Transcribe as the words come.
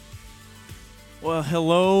Well,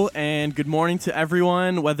 hello and good morning to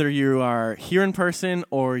everyone. Whether you are here in person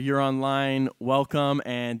or you're online, welcome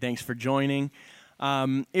and thanks for joining.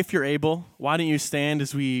 If you're able, why don't you stand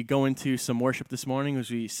as we go into some worship this morning, as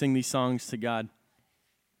we sing these songs to God.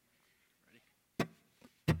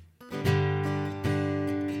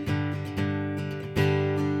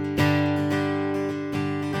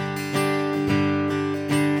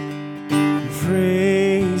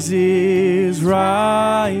 Praises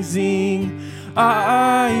rising, our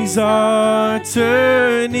eyes are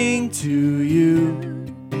turning to you.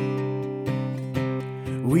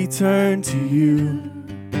 We turn to you.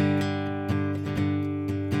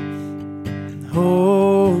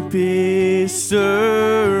 Hope is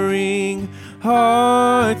stirring,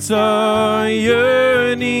 hearts are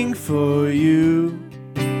yearning for you.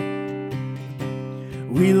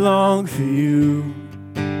 We long for you.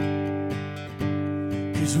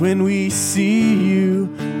 'Cause when we see you,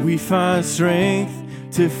 we find strength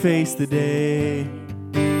to face the day.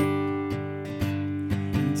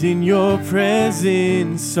 And in your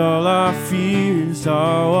presence, all our fears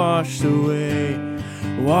are washed away.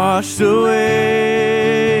 Washed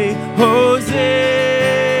away. Hosanna,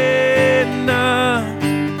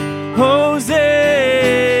 Hosanna.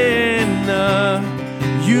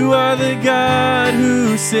 You are the God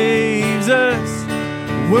who saves us,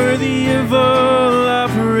 worthy of all our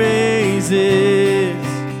praises.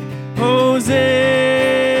 Hosanna,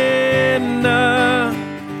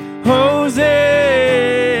 Hosanna.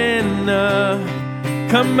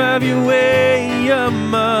 Come have your way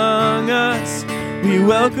among us. We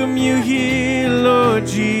welcome you here, Lord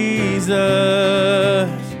Jesus.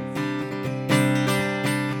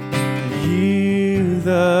 Hear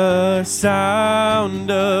the sound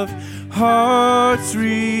of hearts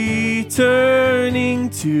returning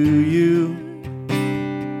to you.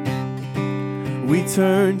 We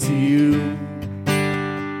turn to you.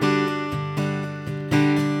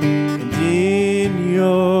 And in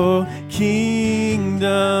your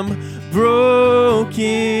kingdom,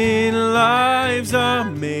 broken lives are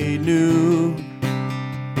made new.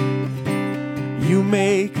 You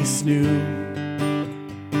make us new.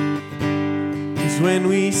 'Cause when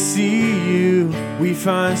we see you, we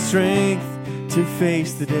find strength to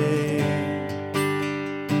face the day.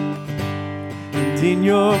 And in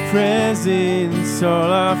your presence,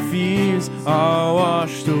 all our fears are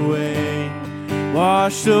washed away.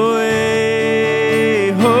 Washed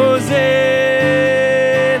away. Hosanna,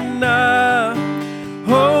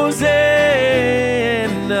 Hosanna.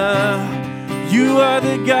 You are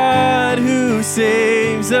the God who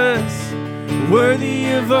saves us,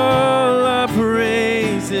 worthy of all our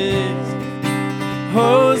praises.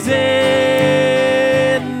 Hosanna,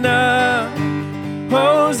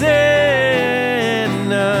 Hosanna.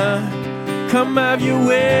 Come have your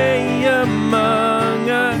way among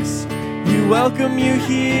us. We welcome you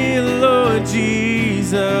here, Lord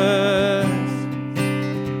Jesus.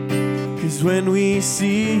 'Cause when we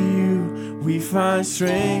see you, we find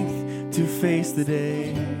strength to face the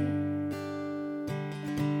day.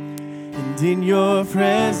 And in your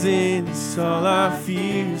presence, all our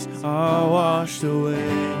fears are washed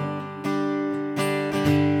away.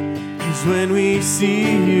 'Cause when we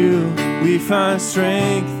see you, we find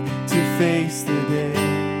strength to face the day.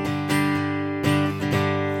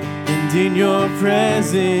 And in your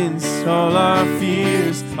presence, all our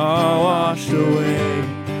fears are washed away.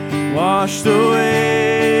 Washed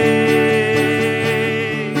away.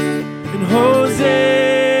 And Hosanna,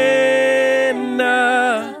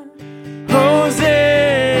 Hosanna.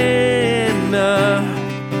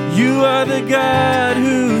 You are the God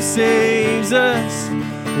who saves us,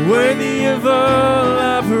 worthy of all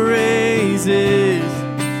our praises.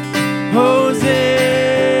 Hosanna,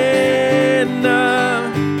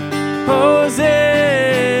 Hosanna.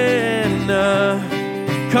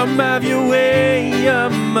 Come have your way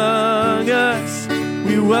among us.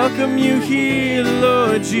 We welcome you here,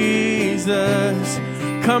 Lord Jesus.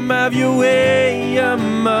 Come have your way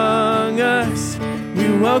among us.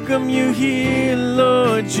 We welcome you here,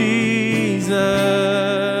 Lord Jesus.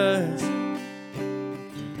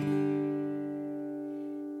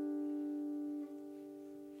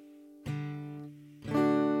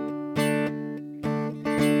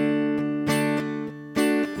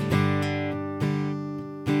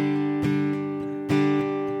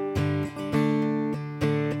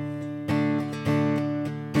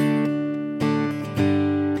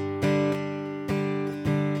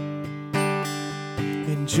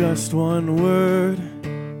 Just one word,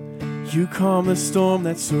 you calm the storm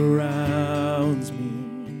that surrounds me.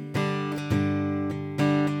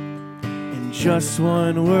 In just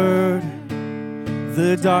one word,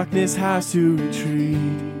 the darkness has to retreat.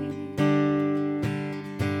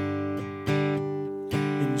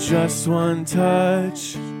 In just one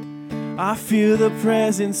touch, I feel the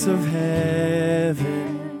presence of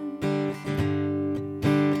heaven.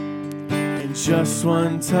 In just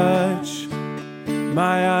one touch,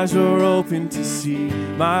 my eyes are open to see.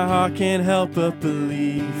 My heart can't help but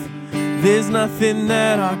believe. There's nothing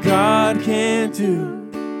that our God can't do.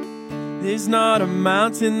 There's not a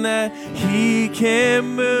mountain that He can't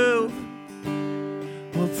move.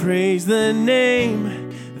 Well, praise the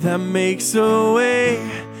name that makes a way.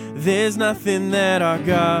 There's nothing that our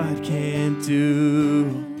God can't do.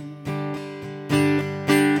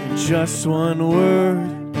 In just one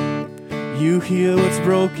word, You heal what's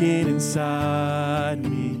broken inside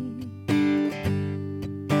me.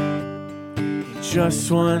 In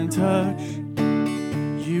just one touch,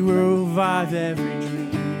 You revive every dream.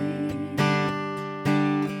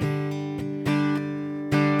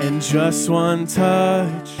 In just one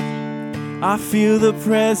touch, I feel the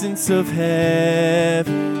presence of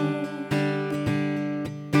heaven.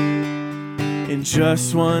 In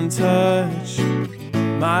just one touch,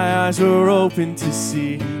 my eyes are open to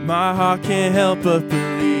see. My heart can't help but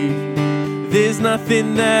believe. There's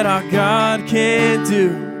nothing that our God can't do.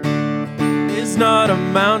 There's not a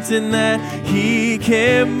mountain that He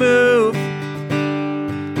can't move.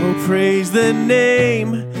 Oh, praise the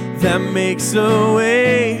name that makes a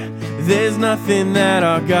way. There's nothing that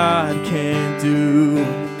our God can't do.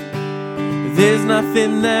 There's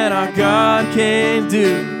nothing that our God can't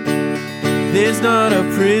do. There's not a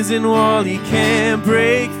prison wall He can't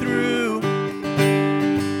break through.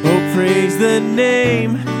 Oh, praise the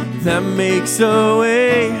name that makes a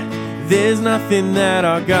way. There's nothing that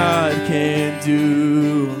our God can't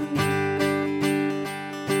do.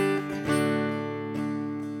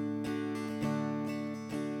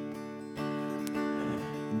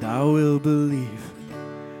 And I will believe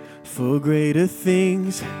for greater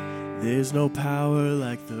things. There's no power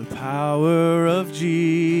like the power of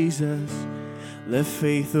Jesus. Let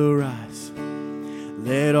faith arise,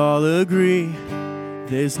 let all agree.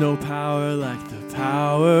 There's no power like the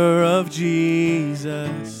power of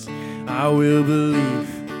Jesus. I will believe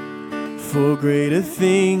for greater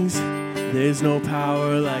things. There's no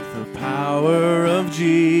power like the power of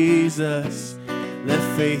Jesus. Let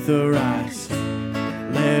faith arise,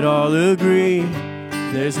 let all agree.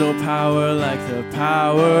 There's no power like the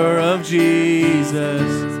power of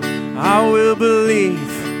Jesus. I will believe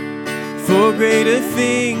for greater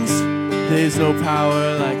things. There's no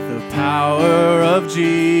power like the power of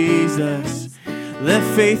Jesus. Let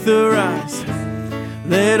faith arise,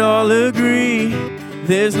 let all agree.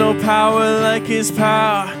 There's no power like His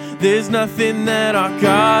power. There's nothing that our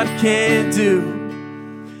God can't do.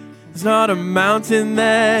 There's not a mountain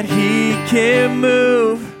that He can't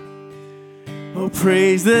move. Oh,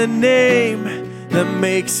 praise the name that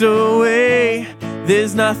makes a way.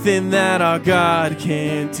 There's nothing that our God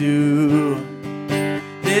can't do.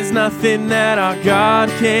 There's nothing that our God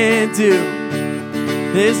can't do.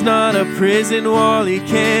 There's not a prison wall He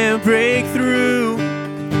can't break through.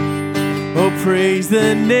 Oh, praise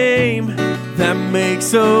the name that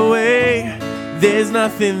makes a way. There's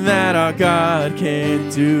nothing that our God can't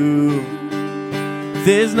do.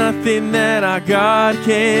 There's nothing that our God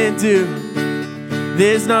can't do.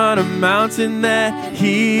 There's not a mountain that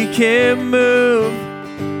He can't move.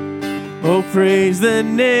 Oh, praise the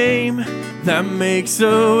name that makes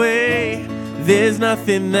a way. There's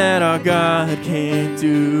nothing that our God can't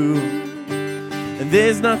do. And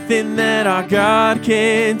there's nothing that our God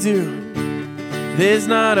can't do. There's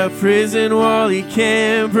not a prison wall He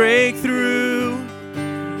can't break through.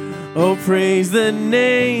 Oh, praise the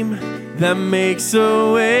name that makes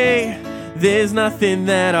a way. There's nothing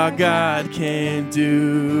that our God can't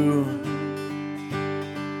do.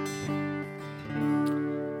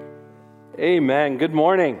 Amen. Good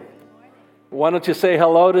morning. Why don't you say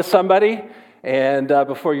hello to somebody and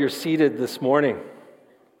before you're seated this morning.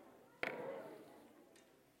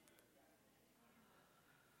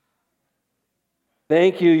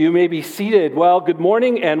 Thank you. You may be seated. Well, good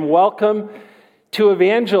morning and welcome to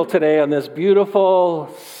Evangel today on this beautiful,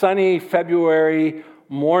 sunny February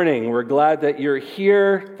morning. We're glad that you're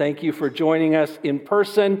here. Thank you for joining us in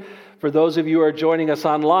person. For those of you who are joining us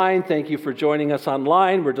online, thank you for joining us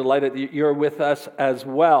online. We're delighted that you're with us as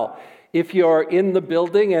well. If you're in the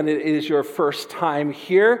building and it is your first time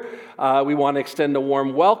here, we want to extend a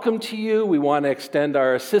warm welcome to you. We want to extend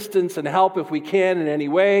our assistance and help if we can in any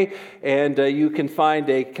way. And you can find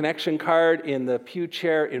a connection card in the pew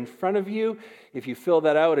chair in front of you. If you fill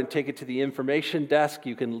that out and take it to the information desk,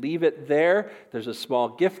 you can leave it there. There's a small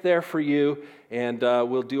gift there for you, and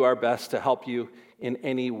we'll do our best to help you in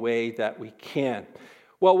any way that we can.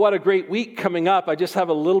 Well, what a great week coming up. I just have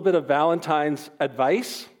a little bit of Valentine's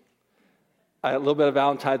advice.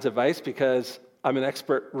 Because I'm an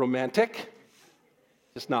expert romantic.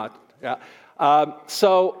 Just not, yeah.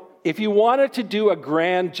 So if you wanted to do a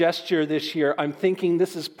grand gesture this year, I'm thinking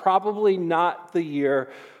this is probably not the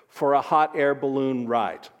year for a hot air balloon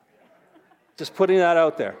ride. Just putting that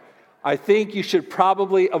out there. I think you should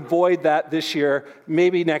probably avoid that this year,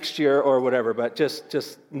 maybe next year or whatever, but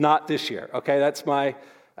just not this year, okay? That's my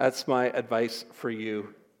advice for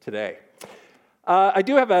you today. I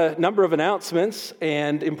do have a number of announcements,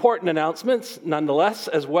 and important announcements nonetheless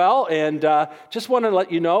as well, and just want to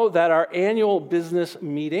let you know that our annual business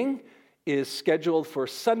meeting is scheduled for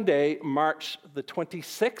Sunday, March the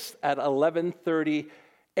 26th at 11:30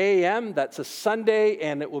 a.m. That's a Sunday,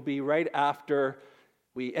 and it will be right after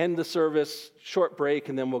we end the service, short break,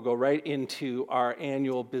 and then we'll go right into our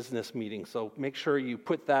annual business meeting. So make sure you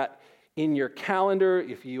put that in your calendar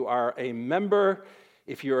if you are a member.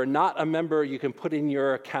 If you're not a member, you can put in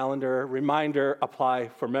your calendar reminder, apply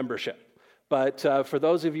for membership. But for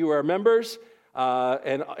those of you who are members,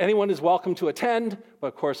 and anyone is welcome to attend, but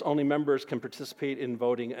of course only members can participate in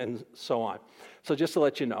voting and so on. So just to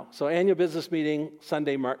let you know. So annual business meeting,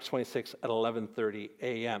 Sunday, March 26th at 11:30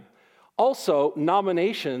 a.m. Also,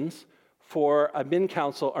 nominations for admin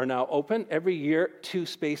council are now open. Every year, 2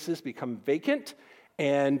 spaces become vacant,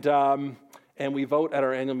 and we vote at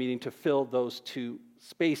our annual meeting to fill those 2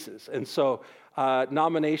 spaces. And so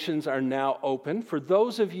nominations are now open. For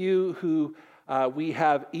those of you who we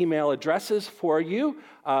have email addresses for you,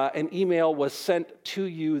 an email was sent to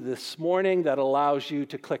you this morning that allows you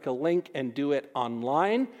to click a link and do it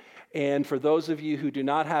online. And for those of you who do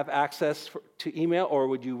not have access to email, or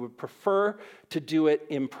would prefer to do it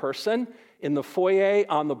in person, in the foyer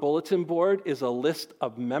on the bulletin board is a list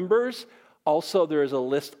of members. Also, there is a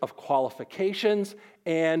list of qualifications,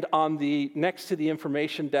 and on the next to the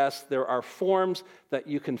information desk, there are forms that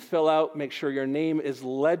you can fill out. Make sure your name is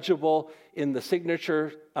legible in the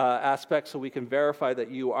signature aspect so we can verify that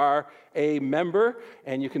you are a member,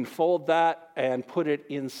 and you can fold that and put it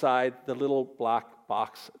inside the little black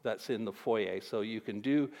box that's in the foyer. So you can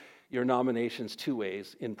do your nominations 2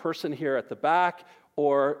 ways, in person here at the back,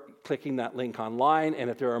 or clicking that link online. And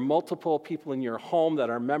if there are multiple people in your home that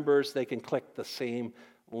are members, they can click the same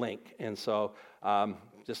link. And so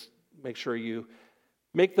just make sure you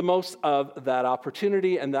make the most of that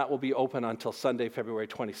opportunity, and that will be open until Sunday, February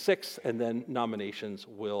 26th, and then nominations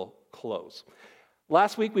will close.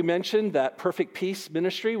 Last week we mentioned that Perfect Peace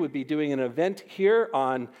Ministry would be doing an event here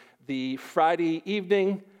on the Friday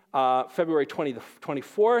evening, February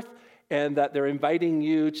 24th, and that they're inviting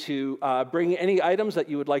you to bring any items that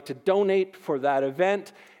you would like to donate for that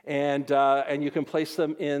event, and you can place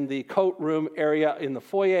them in the coat room area in the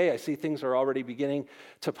foyer. I see things are already beginning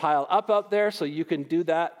to pile up out there, so you can do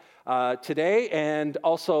that today, and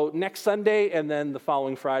also next Sunday, and then the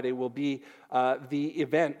following Friday will be the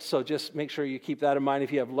event. So just make sure you keep that in mind.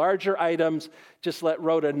 If you have larger items, just let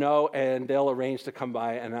Rhoda know, and they'll arrange to come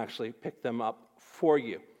by and actually pick them up for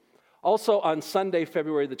you. Also on Sunday,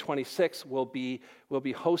 February the 26th, we'll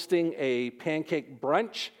be hosting a pancake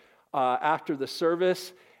brunch after the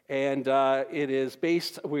service, and it is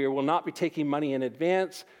based, we will not be taking money in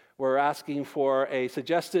advance. We're asking for a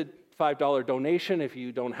suggested $5 donation. If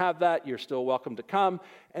you don't have that, you're still welcome to come.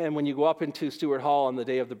 And when you go up into Stewart Hall on the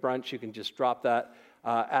day of the brunch, you can just drop that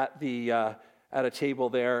at a table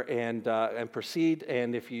there and proceed.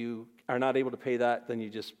 And if you are not able to pay that, then you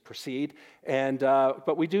just proceed. And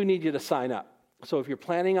but we do need you to sign up. So if you're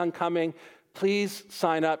planning on coming, please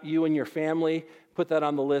sign up, you and your family. Put that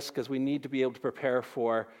on the list because we need to be able to prepare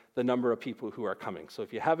for the number of people who are coming. So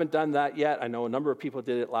if you haven't done that yet, I know a number of people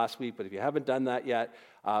did it last week, but if you haven't done that yet,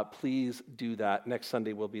 please do that. Next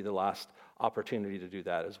Sunday will be the last opportunity to do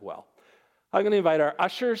that as well. I'm going to invite our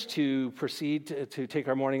ushers to proceed to take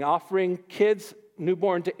our morning offering. Kids,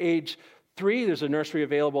 newborn to age 3, there's a nursery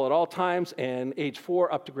available at all times, and age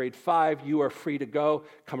 4 up to grade 5, you are free to go.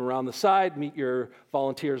 Come around the side, meet your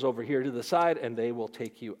volunteers over here to the side, and they will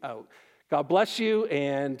take you out. God bless you,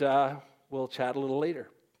 and we'll chat a little later.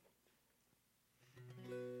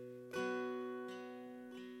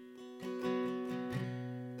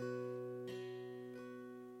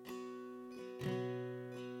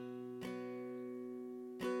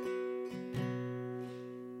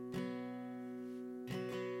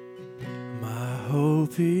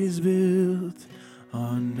 hope is built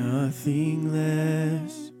on nothing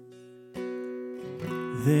less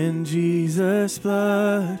than Jesus'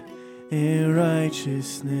 blood and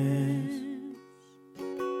righteousness.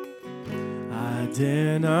 I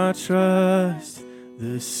dare not trust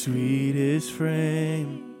the sweetest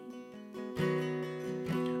frame,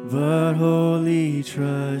 but wholly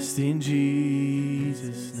trust in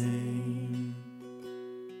Jesus' name.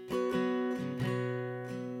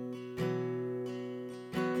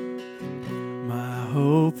 My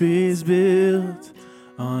hope is built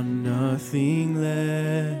on nothing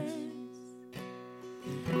less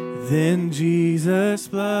than Jesus'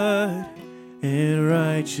 blood and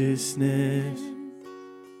righteousness.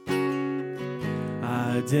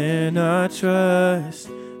 I dare not trust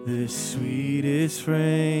the sweetest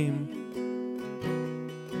frame,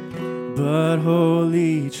 but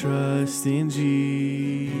wholly trust in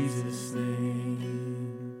Jesus' name.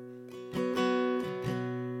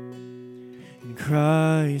 In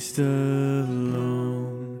Christ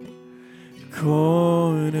alone,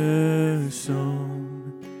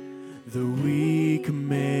 cornerstone, the weak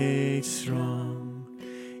made strong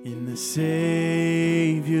in the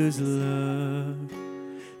Savior's love.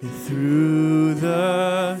 And through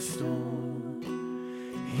the storm,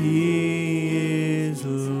 He is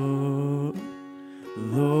Lord,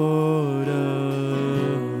 Lord of all.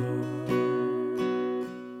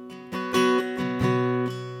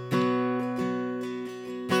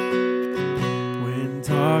 When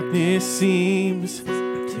darkness seems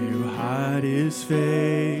to hide His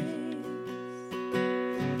face,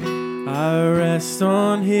 I rest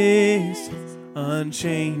on His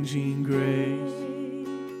unchanging grace.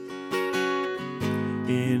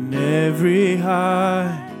 In every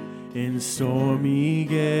high and stormy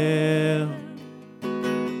gale,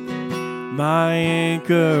 my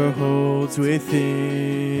anchor holds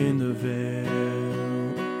within the veil.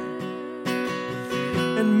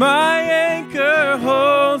 And my anchor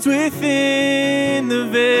holds within the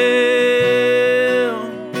veil.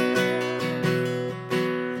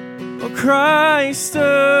 Oh, Christ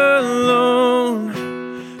alone,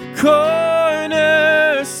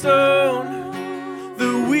 cornerstone,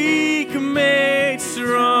 made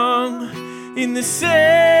strong in the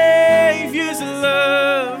Savior's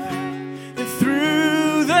love. And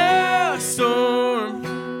through the storm,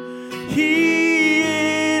 He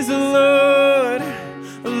is Lord,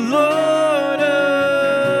 Lord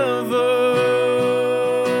of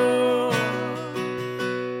all.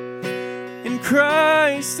 In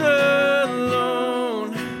Christ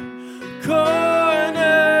alone,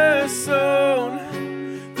 cornerstone,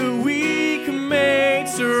 the weak made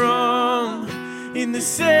strong in the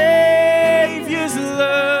Savior's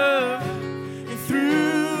love. And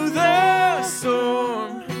through the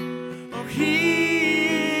storm, oh, He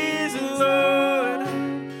is Lord,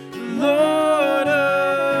 Lord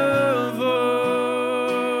of all.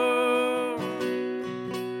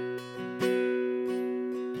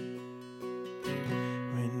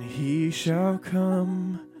 When He shall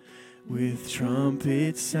come with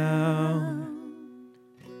trumpet sound,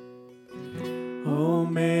 oh,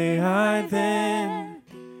 may I then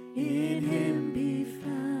in Him be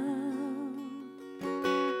found,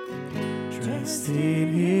 dressed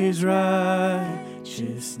in His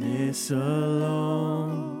righteousness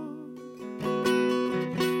alone,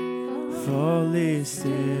 faultless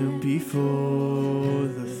and before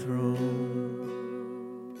the throne.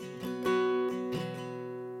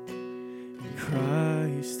 In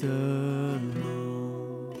Christ alone,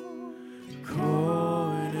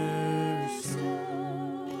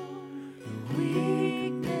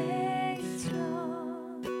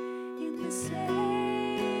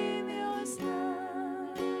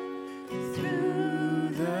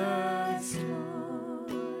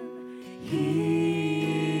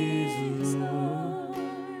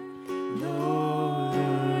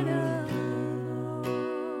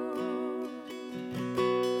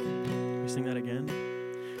 sing that again.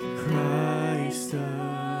 Christ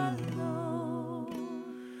alone,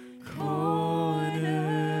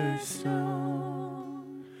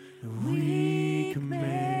 cornerstone, the weak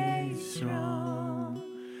made strong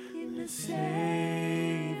in the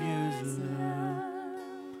Savior's love.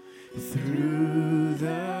 Through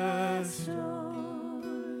the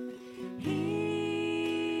storm,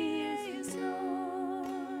 He is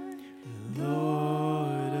Lord,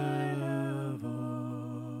 Lord of all.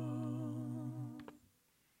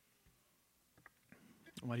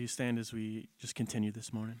 Why do you stand as we just continue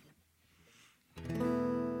this morning?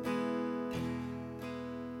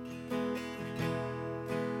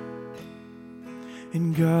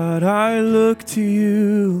 And God, I look to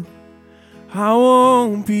you, I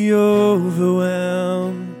won't be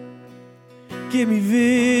overwhelmed. Give me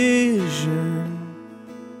vision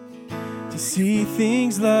to see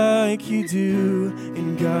things like you do.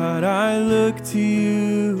 And God, I look to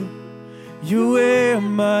you. You're where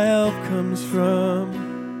my help comes from.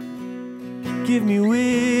 Give me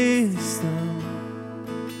wisdom.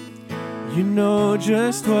 You know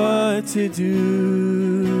just what to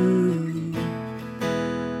do.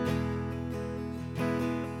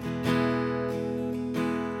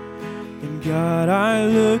 And God, I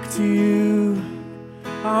look to you.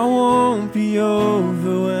 I won't be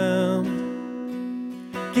overwhelmed.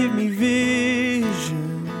 Give me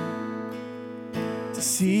vision to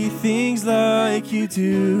see things like you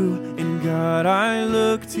do. And God, I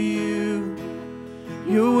look to you.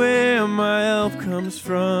 You're where my help comes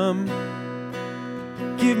from.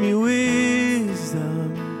 Give me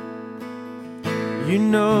wisdom. You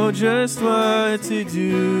know just what to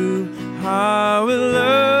do. I will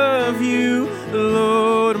love you,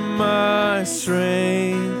 Lord, my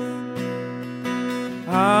strength.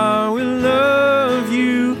 I will love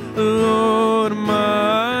you, Lord,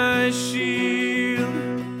 my shield.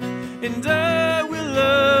 And I will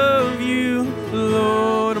love you,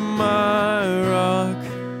 Lord, my rock.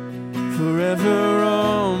 Forever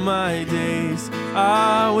all my days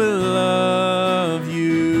I will love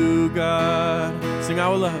you, God. Sing, I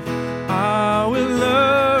will love. I will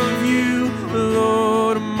love you,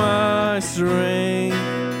 Lord, my strength.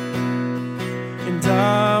 And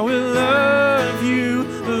I will love you,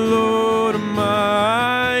 Lord,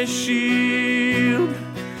 my shield.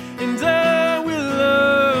 And I will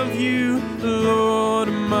love you, Lord,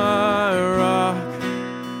 my rock.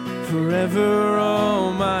 Forever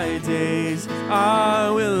all my days I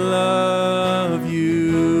will love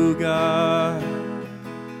you, God.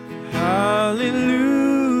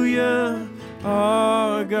 Hallelujah,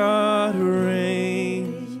 our God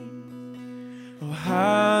reigns. Oh,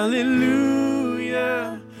 hallelujah,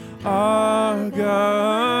 our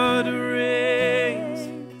God reigns.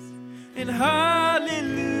 And hallelujah,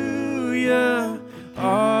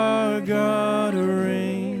 our God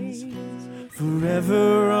reigns.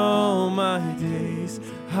 Forever all my days,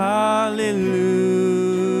 hallelujah.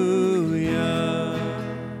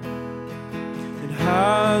 And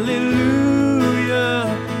hallelujah,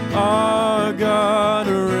 our God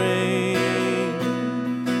reigns.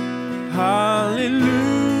 Hallelujah,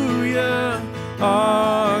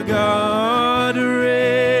 our God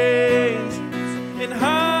reigns. And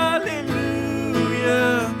hallelujah,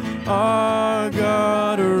 our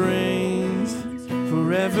God reigns.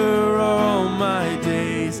 Forever all my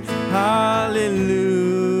days, hallelujah.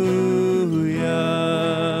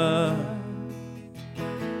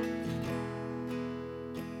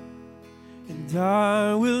 And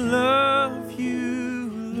I will love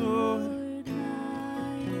you, Lord.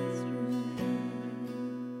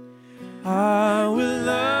 I will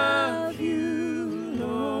love you,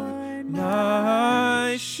 Lord,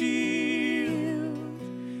 my shield.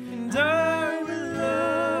 And I will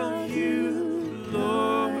love you,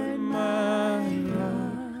 Lord, my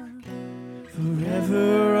rock.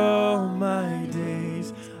 Forever all my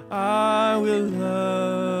days I will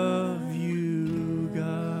love you,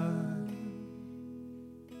 God.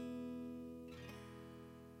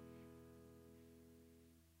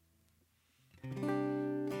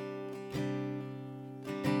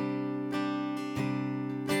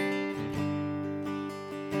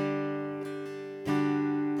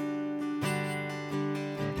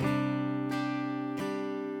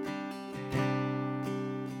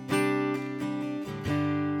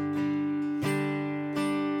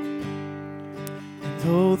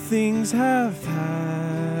 Though things have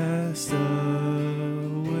passed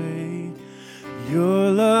away, your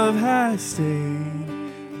love has stayed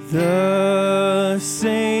the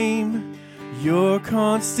same. Your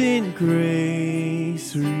constant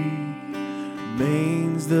grace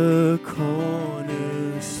remains the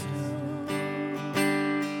cornerstone.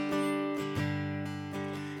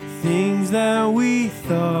 Things that we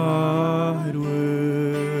thought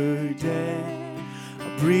were dead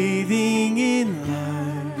are breathing in life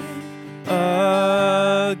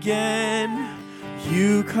again.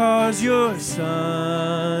 You cause your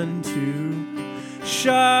sun to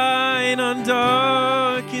shine on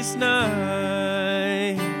darkest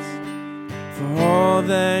nights. For all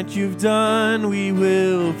that you've done, we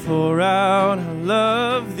will pour out our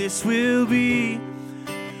love. This will be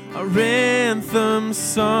our anthem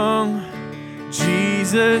song.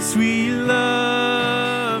 Jesus, we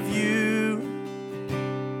love you.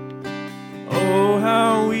 Oh,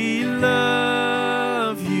 how we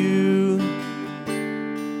love you.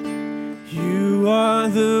 You are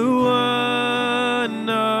the one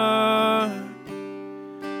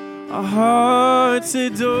our hearts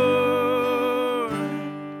adore.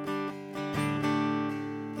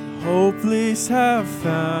 The hopeless have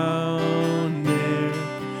found their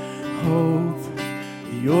hope.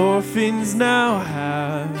 The orphans now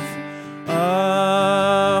have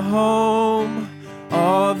a home.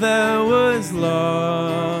 All that was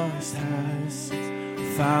lost has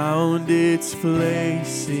found its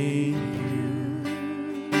place in you.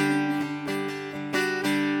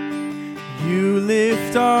 You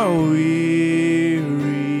lift our weary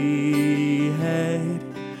head,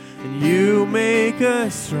 and you make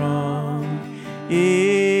us strong.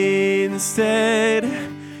 Instead,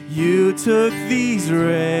 you took these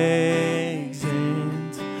rags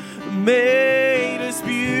and made us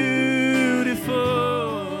beautiful.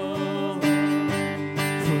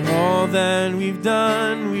 For all that we've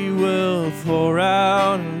done, we will pour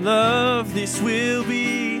out our love. This will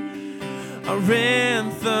be our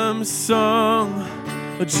anthem song.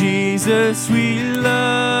 Oh, Jesus, we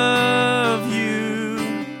love you.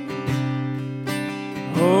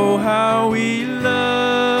 Oh, how we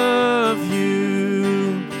love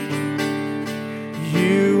you.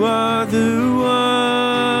 You are the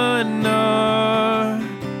one our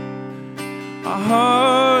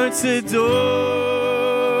hearts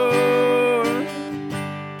adore.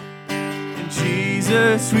 And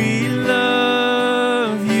Jesus, we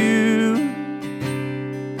love you.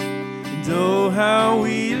 And oh, how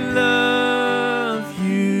we love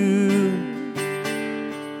you.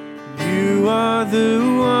 You are the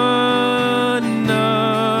one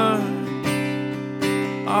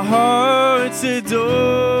our hearts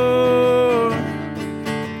adore.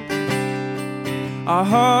 Our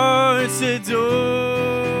hearts adore.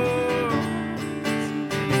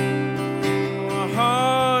 Our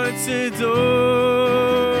hearts adore.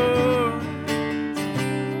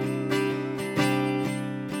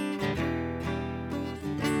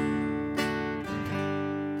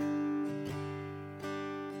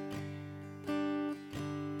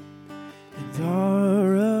 And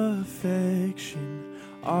our affection,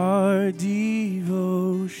 our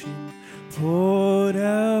devotion poured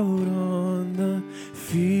out on the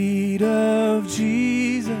feet of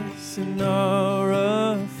Jesus. And our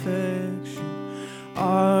affection,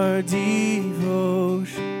 our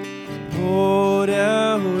devotion poured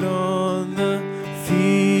out on the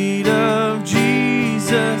feet of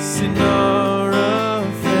Jesus. And our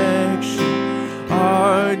affection,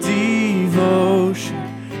 our devotion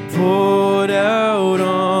poured out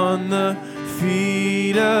on the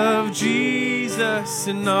feet of Jesus.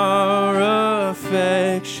 And our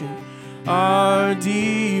affection, our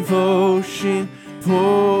devotion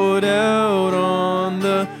poured out on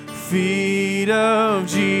the feet of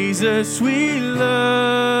Jesus. We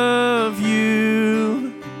love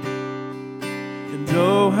you. And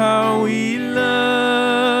oh, how we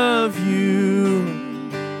love you.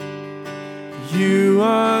 You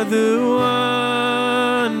are the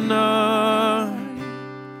one our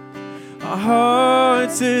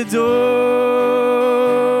hearts adore.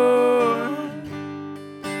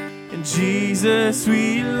 And Jesus,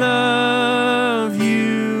 we love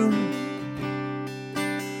you.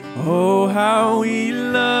 Oh, how we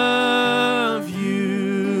love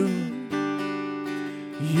you.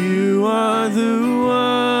 You are the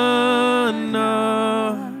one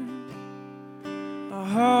our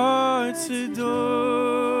hearts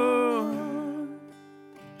adore.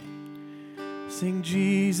 Sing,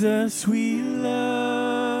 Jesus, we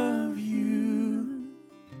love you.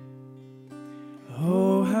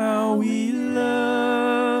 Oh, how we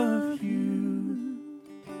love you.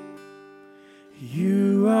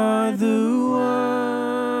 You are the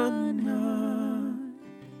one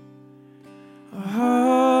our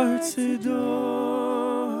hearts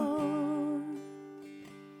adore.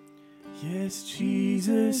 Yes,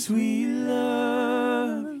 Jesus, we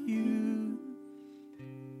love you.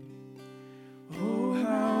 Oh,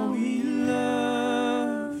 how we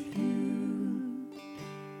love you.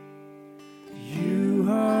 You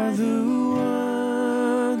are the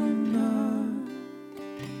one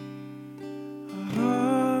our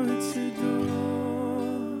hearts adore.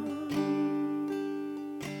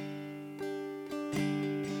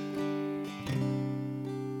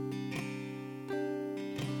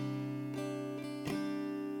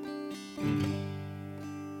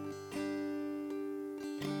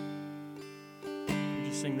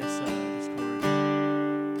 Just sing this chorus.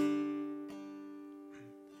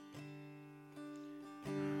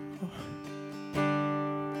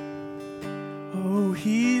 Oh,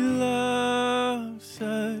 he loves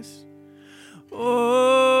us.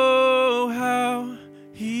 Oh, how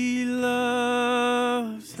he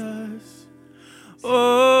loves us.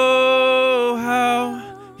 Oh,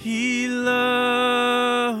 how he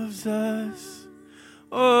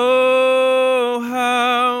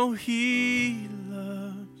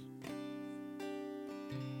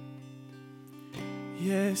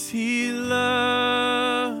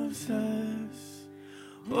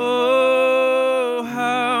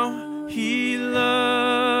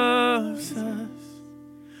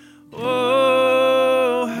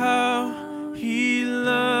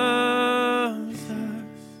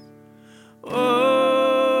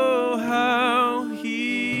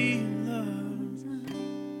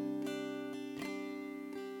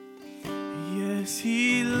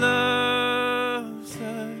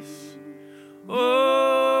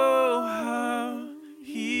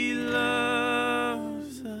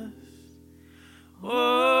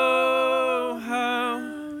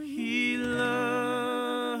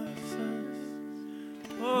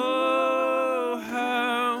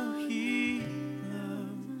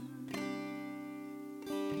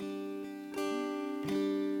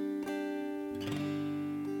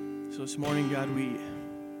So this morning, God,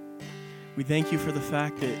 we thank you for the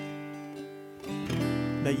fact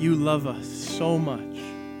that you love us so much.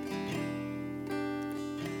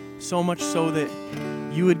 So much so that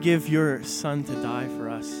you would give your son to die for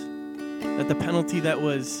us. That the penalty that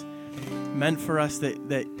was meant for us,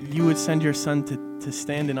 that you would send your son to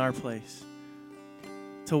stand in our place,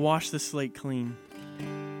 to wash the slate clean.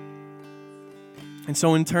 And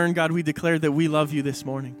so in turn, God, we declare that we love you this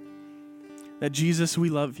morning. That Jesus, we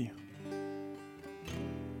love you.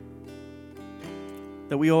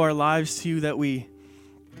 That we owe our lives to you, that we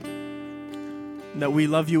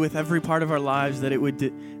love you with every part of our lives, that it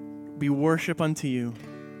would be worship unto you.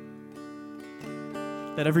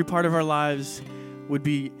 That every part of our lives would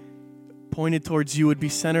be pointed towards you, would be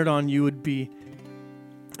centered on you, would be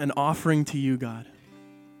an offering to you, God.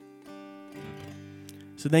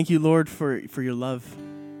 So thank you, Lord, for your love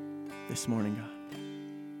this morning, God.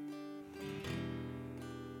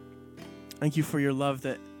 Thank you for your love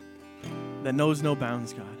that knows no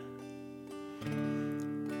bounds, God.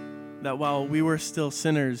 That while we were still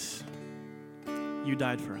sinners, you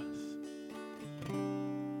died for us.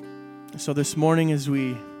 So this morning, as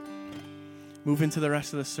we move into the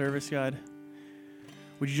rest of the service, God,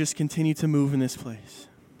 would you just continue to move in this place?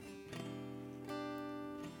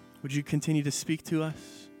 Would you continue to speak to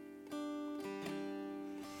us?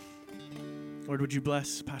 Lord, would you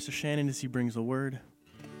bless Pastor Shannon as he brings the word,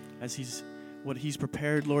 as what he's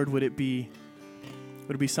prepared, Lord, would it be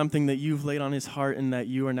something that you've laid on his heart and that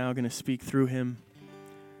you are now going to speak through him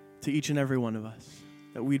to each and every one of us,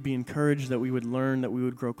 that we'd be encouraged, that we would learn, that we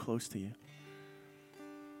would grow close to you.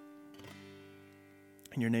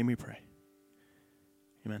 In your name we pray.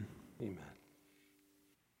 Amen. Amen.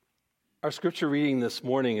 Our scripture reading this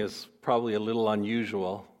morning is probably a little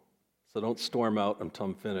unusual, so don't storm out until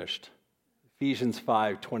I'm finished. Ephesians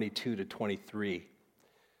 5:22-23.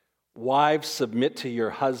 Wives, submit to your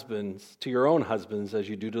husbands, to your own husbands, as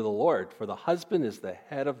you do to the Lord. For the husband is the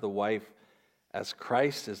head of the wife, as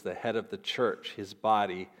Christ is the head of the church, his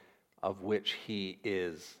body, of which he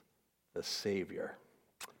is the Savior.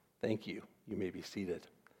 Thank you. You may be seated.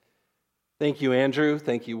 Thank you, Andrew.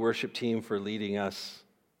 Thank you, worship team, for leading us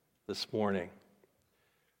this morning.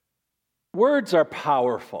 Words are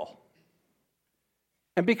powerful.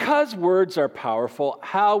 And because words are powerful,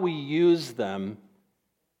 how we use them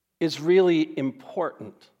is really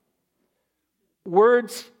important.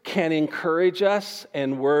 Words can encourage us,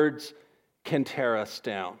 and words can tear us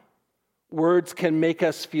down. Words can make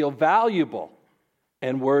us feel valuable,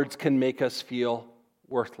 and words can make us feel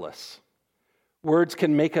worthless. Words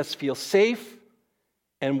can make us feel safe,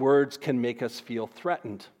 and words can make us feel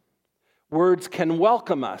threatened. Words can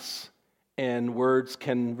welcome us, and words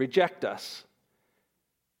can reject us.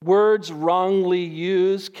 Words wrongly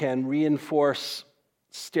used can reinforce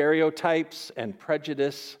stereotypes and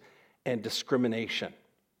prejudice and discrimination.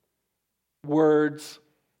 Words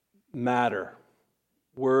matter.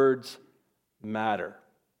 Words matter.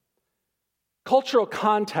 Cultural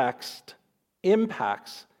context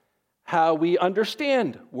impacts how we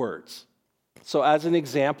understand words. So as an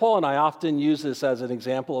example, and I often use this as an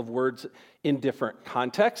example of words in different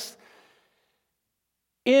contexts,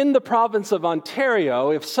 in the province of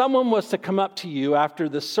Ontario, if someone was to come up to you after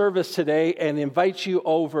the service today and invite you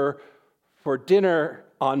over for dinner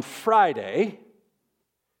on Friday,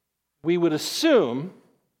 we would assume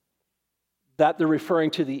that they're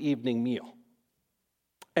referring to the evening meal.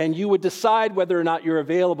 And you would decide whether or not you're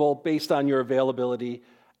available based on your availability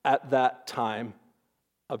at that time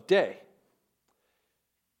of day.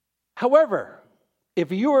 However,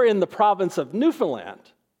 if you were in the province of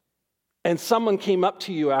Newfoundland and someone came up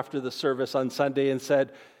to you after the service on Sunday and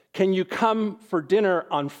said, "Can you come for dinner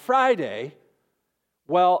on Friday?"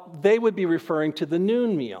 Well, they would be referring to the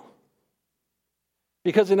noon meal.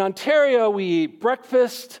 Because in Ontario, we eat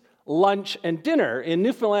breakfast, lunch, and dinner. In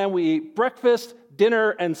Newfoundland, we eat breakfast,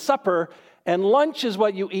 dinner, and supper, and lunch is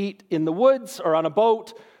what you eat in the woods or on a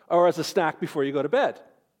boat or as a snack before you go to bed.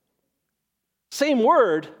 Same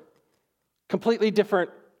word, completely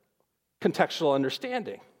different contextual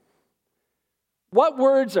understanding. What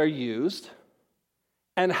words are used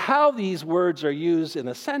and how these words are used in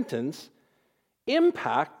a sentence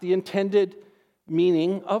impact the intended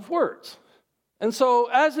meaning of words. And so,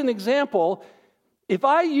 as an example, if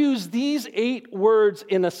I use these 8 words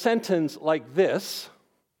in a sentence like this,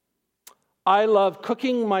 I love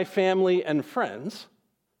cooking my family and friends,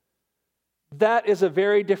 that is a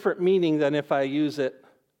very different meaning than if I use it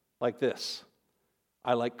like this.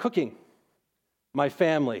 I like cooking my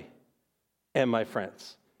family and my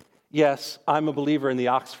friends. Yes, I'm a believer in the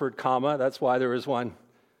Oxford comma. That's why there is an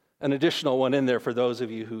additional one in there for those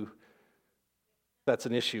of you who that's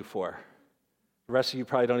an issue for. The rest of you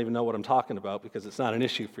probably don't even know what I'm talking about because it's not an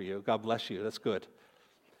issue for you. God bless you. That's good.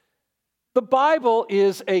 The Bible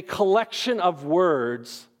is a collection of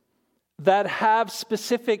words that have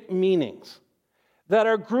specific meanings, that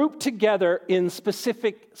are grouped together in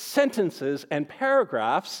specific sentences and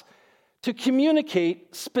paragraphs to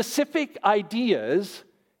communicate specific ideas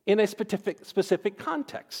in a specific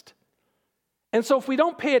context. And so if we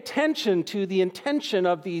don't pay attention to the intention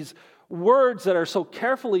of these words that are so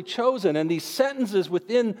carefully chosen and these sentences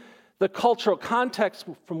within the cultural context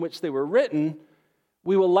from which they were written,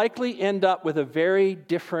 we will likely end up with a very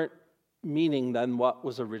different meaning than what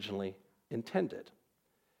was originally intended.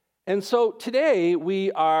 And so today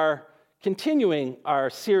we are continuing our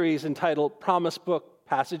series entitled Promise Book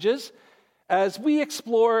Passages as we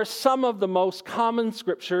explore some of the most common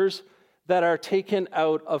scriptures that are taken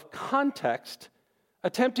out of context,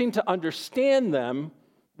 attempting to understand them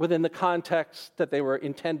within the context that they were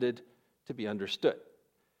intended to be understood.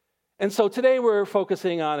 And so today we're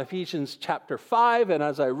focusing on Ephesians chapter 5, and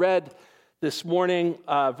as I read this morning,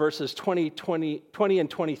 verses 20 and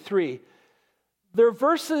 23, they're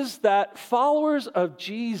verses that followers of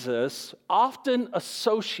Jesus often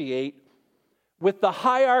associate with the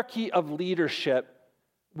hierarchy of leadership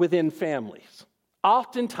within families.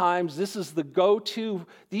 Oftentimes, these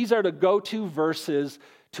are the go-to verses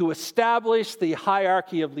to establish the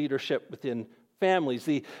hierarchy of leadership within families,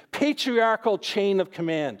 the patriarchal chain of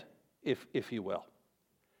command, if you will.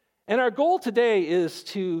 And our goal today is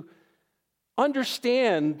to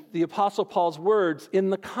understand the Apostle Paul's words in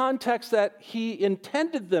the context that he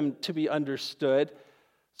intended them to be understood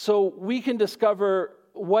so we can discover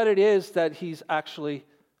what it is that he's actually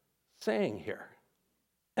saying here.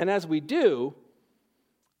 And as we do,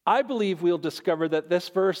 I believe we'll discover that this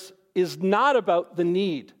verse is not about the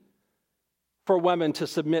need for women to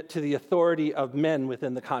submit to the authority of men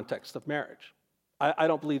within the context of marriage. I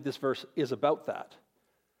don't believe this verse is about that.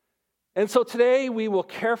 And so today we will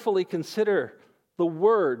carefully consider the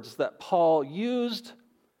words that Paul used,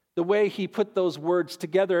 the way he put those words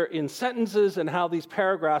together in sentences, and how these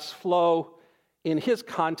paragraphs flow in his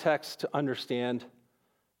context to understand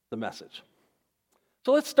the message.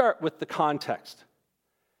 So let's start with the context.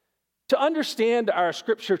 To understand our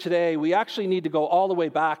scripture today, we actually need to go all the way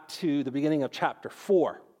back to the beginning of chapter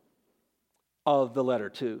 4 of the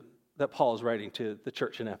letter that Paul is writing to the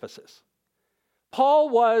church in Ephesus. Paul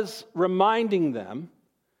was reminding them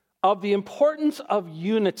of the importance of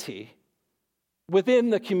unity within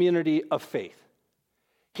the community of faith.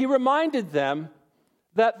 He reminded them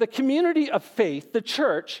that the community of faith, the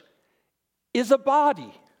church, is a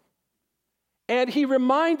body. And he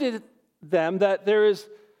reminded them that there is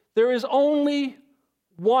only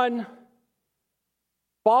one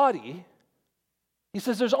body. He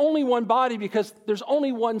says there's only one body because there's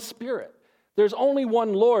only one Spirit. There's only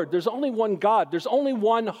one Lord. There's only one God. There's only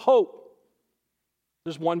one hope.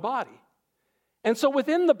 There's one body. And so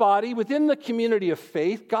within the body, within the community of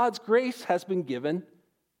faith, God's grace has been given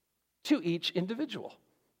to each individual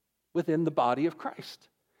within the body of Christ.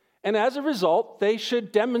 And as a result, they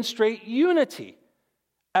should demonstrate unity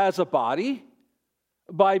as a body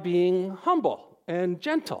by being humble and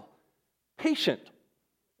gentle, patient,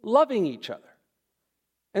 loving each other.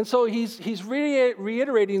 And so he's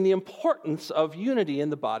reiterating the importance of unity in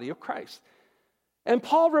the body of Christ. And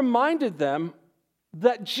Paul reminded them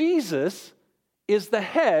that Jesus is the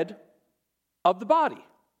head of the body.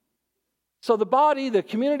 So the body, the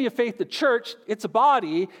community of faith, the church, it's a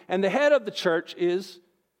body, and the head of the church is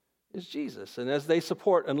Jesus. And as they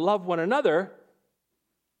support and love one another,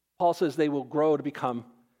 Paul says they will grow to become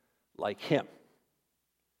like him.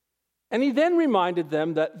 And he then reminded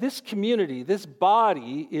them that this community, this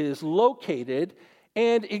body, is located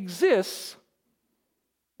and exists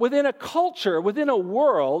within a culture, within a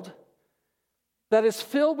world that is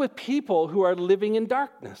filled with people who are living in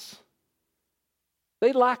darkness.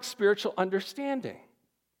 They lack spiritual understanding.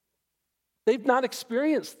 They've not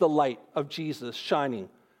experienced the light of Jesus shining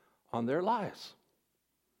on their lives.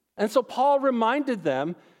 And so Paul reminded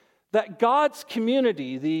them that God's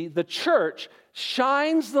community, the church,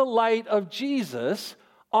 shines the light of Jesus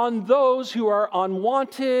on those who are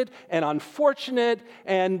unwanted and unfortunate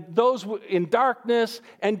and those in darkness,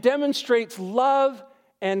 and demonstrates love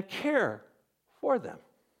and care for them.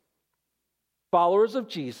 Followers of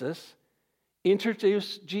Jesus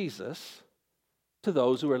introduce Jesus to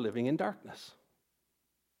those who are living in darkness.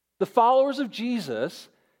 The followers of Jesus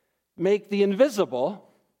make the invisible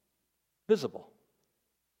visible.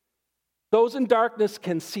 Those in darkness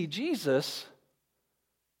can see Jesus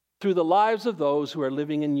through the lives of those who are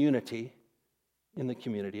living in unity in the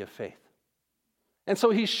community of faith. And so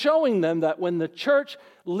he's showing them that when the church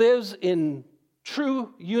lives in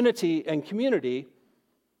true unity and community,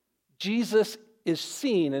 Jesus is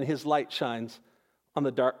seen and his light shines on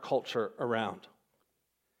the dark culture around.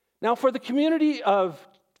 Now, for the community of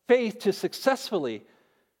faith to successfully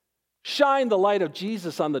shine the light of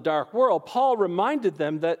Jesus on the dark world, Paul reminded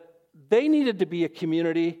them that they needed to be a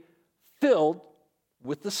community filled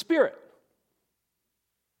with the Spirit.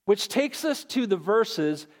 Which takes us to the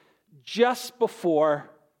verses just before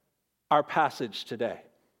our passage today.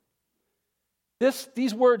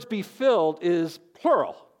 These words, be filled, is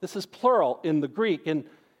plural. This is plural in the Greek. And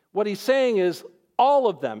what he's saying is all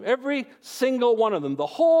of them, every single one of them, the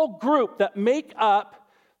whole group that make up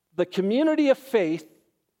the community of faith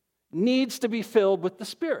needs to be filled with the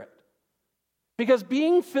Spirit. Because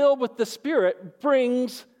being filled with the Spirit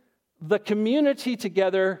brings the community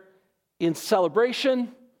together in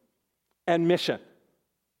celebration and mission.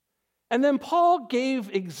 And then Paul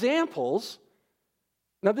gave examples.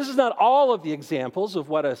 Now, this is not all of the examples of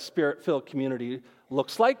what a Spirit-filled community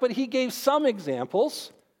looks like, but he gave some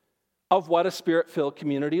examples of what a Spirit-filled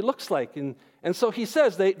community looks like. And so he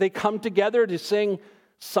says they come together to sing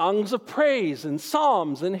songs of praise and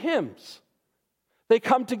psalms and hymns. They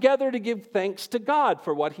come together to give thanks to God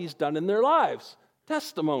for what he's done in their lives,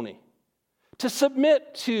 testimony. To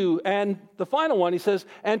submit to, and the final one, he says,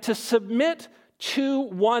 and to submit to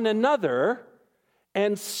one another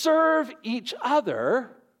and serve each other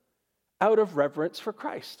out of reverence for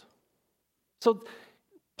Christ. So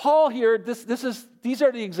Paul here, these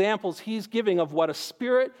are the examples he's giving of what a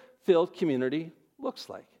Spirit-filled community looks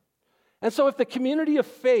like. And so if the community of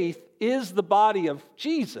faith is the body of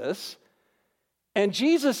Jesus, and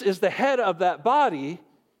Jesus is the head of that body,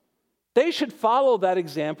 they should follow that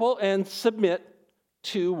example and submit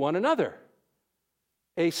to one another.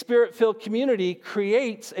 A Spirit-filled community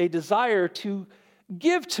creates a desire to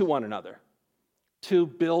give to one another, to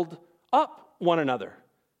build up one another,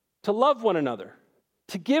 to love one another,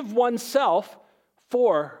 to give oneself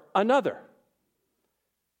for another.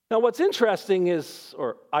 Now, what's interesting is,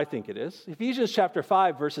 or I think it is, Ephesians chapter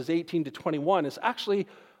 5, verses 18 to 21 is actually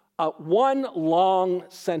one long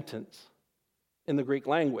sentence in the Greek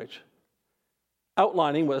language,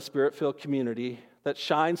 outlining what a Spirit-filled community that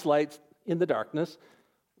shines light in the darkness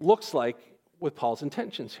looks like with Paul's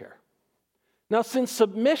intentions here. Now, since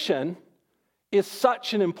submission is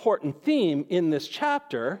such an important theme in this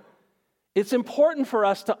chapter, it's important for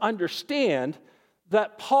us to understand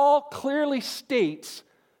that Paul clearly states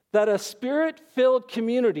that a Spirit-filled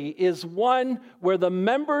community is one where the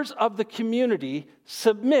members of the community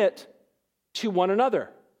submit to one another.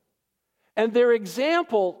 And their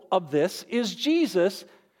example of this is Jesus,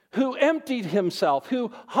 who emptied himself,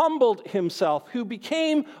 who humbled himself, who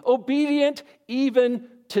became obedient even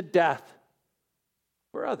to death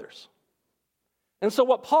for others. And so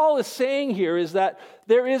what Paul is saying here is that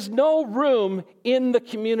there is no room in the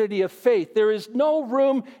community of faith. There is no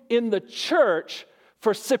room in the church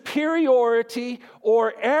for superiority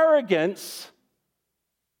or arrogance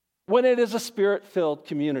when it is a Spirit-filled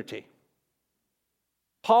community.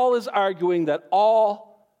 Paul is arguing that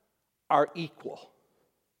all are equal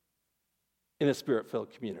in a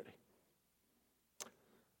Spirit-filled community.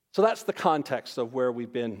 So that's the context of where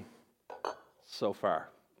we've been so far.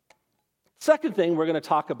 Second thing, we're going to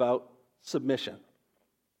talk about submission.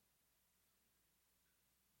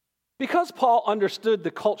 Because Paul understood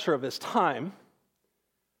the culture of his time,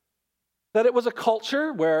 that it was a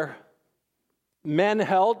culture where men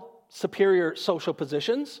held superior social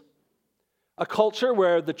positions, a culture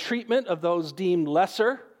where the treatment of those deemed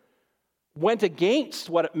lesser went against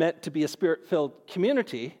what it meant to be a Spirit-filled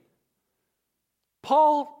community,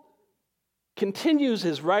 Paul continues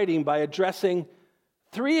his writing by addressing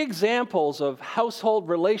three examples of household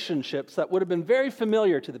relationships that would have been very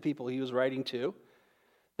familiar to the people he was writing to,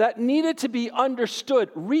 that needed to be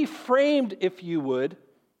understood, reframed, if you would,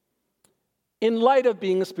 in light of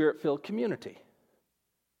being a Spirit-filled community,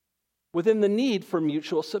 within the need for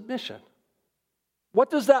mutual submission. What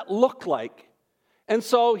does that look like? And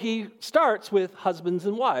so he starts with husbands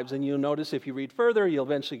and wives, and you'll notice if you read further, you'll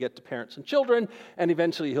eventually get to parents and children, and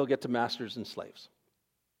eventually he'll get to masters and slaves,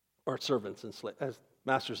 or servants and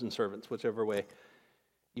masters and servants, whichever way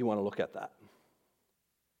you want to look at that.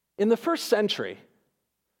 In the first century,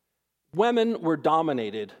 women were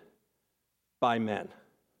dominated by men.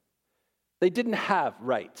 They didn't have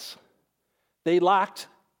rights. They lacked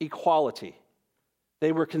equality.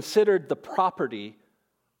 They were considered the property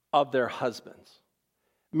of their husbands.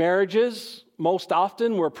 Marriages, most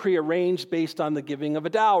often, were prearranged based on the giving of a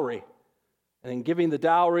dowry. And in giving the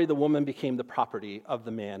dowry, the woman became the property of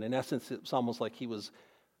the man. In essence, it was almost like he was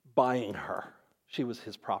buying her. She was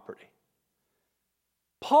his property.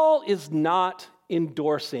 Paul is not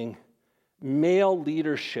endorsing male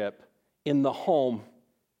leadership in the home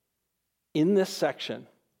in this section,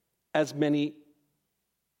 as many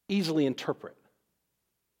easily interpret.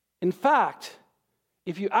 In fact,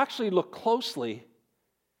 if you actually look closely,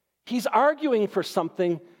 he's arguing for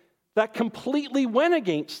something that completely went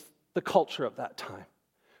against the culture of that time.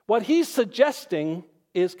 What he's suggesting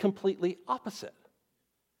is completely opposite.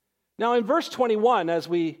 Now, in verse 21, as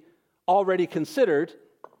we already considered,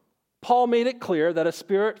 Paul made it clear that a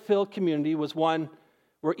spirit-filled community was one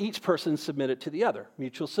where each person submitted to the other,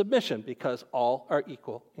 mutual submission, because all are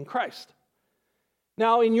equal in Christ.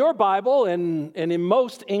 Now, in your Bible and in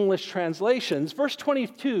most English translations, verse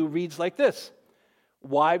 22 reads like this: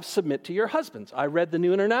 wives, submit to your husbands. I read the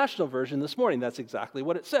New International Version this morning. That's exactly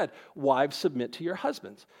what it said. Wives, submit to your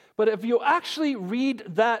husbands. But if you actually read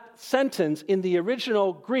that sentence in the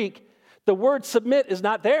original Greek, the word submit is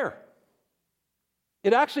not there.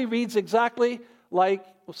 It actually reads exactly like,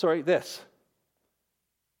 this.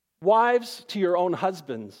 Wives, to your own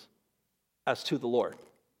husbands as to the Lord.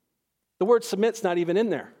 The word submit's not even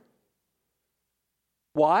in there.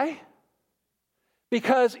 Why?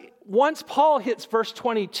 Because once Paul hits verse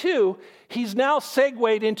 22, he's now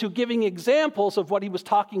segued into giving examples of what he was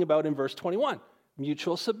talking about in verse 21,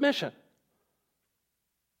 mutual submission.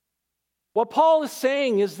 What Paul is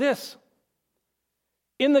saying is this: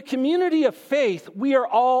 in the community of faith, we are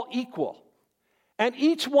all equal, and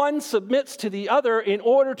each one submits to the other in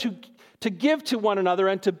order to give to one another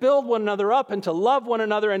and to build one another up and to love one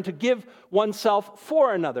another and to give oneself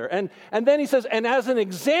for another. And then he says, and as an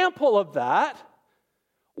example of that,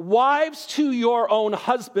 wives, to your own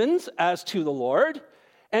husbands as to the Lord,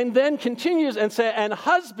 and then continues and says, and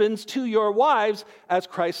husbands, to your wives as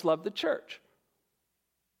Christ loved the church.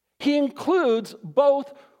 He includes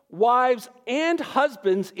both wives and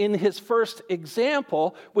husbands in his first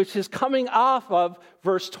example, which is coming off of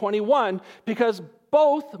verse 21, because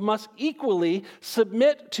both must equally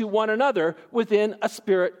submit to one another within a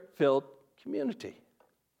spirit-filled community.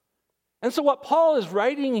 And so what Paul is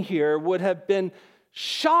writing here would have been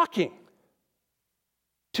shocking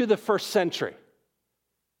to the first century.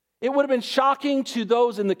 It would have been shocking to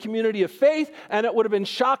those in the community of faith, and it would have been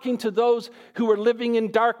shocking to those who were living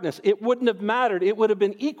in darkness. It wouldn't have mattered. It would have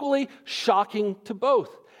been equally shocking to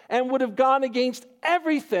both, and would have gone against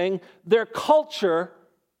everything their culture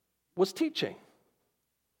was teaching.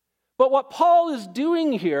 But what Paul is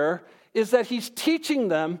doing here is that he's teaching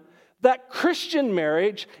them that Christian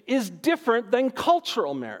marriage is different than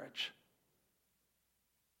cultural marriage.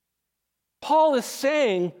 Paul is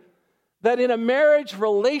saying that in a marriage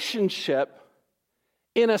relationship,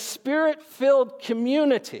 in a spirit-filled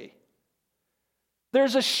community,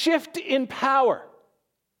 there's a shift in power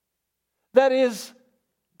that is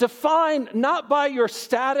defined not by your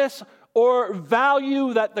status or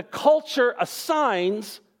value that the culture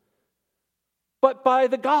assigns, but by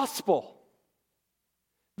the gospel.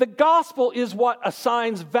 The gospel is what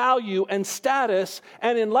assigns value and status,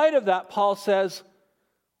 and in light of that, Paul says,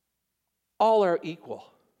 all are equal.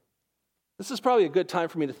 This is probably a good time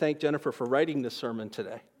for me to thank Jennifer for writing this sermon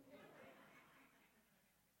today.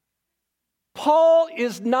 Paul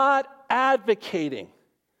is not advocating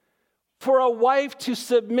for a wife to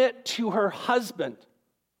submit to her husband.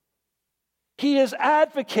 He is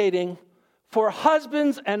advocating for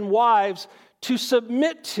husbands and wives to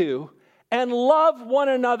submit to and love one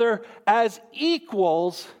another as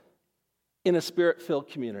equals in a spirit-filled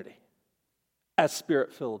community, as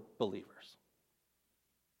spirit-filled believers.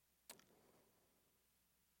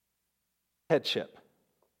 Headship.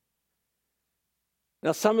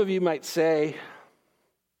 Now, some of you might say,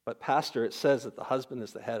 but Pastor, it says that the husband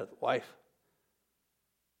is the head of the wife.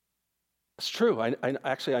 It's true.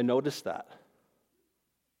 I noticed that.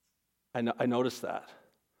 I noticed that.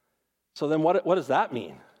 So then what does that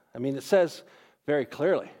mean? I mean, it says very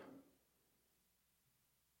clearly,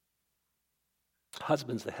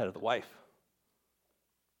 husband's the head of the wife.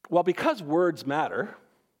 Well, because words matter,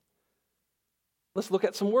 let's look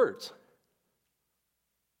at some words.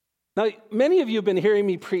 Now, many of you have been hearing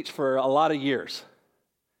me preach for a lot of years.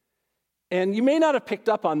 And you may not have picked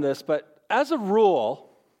up on this, but as a rule,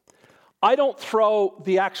 I don't throw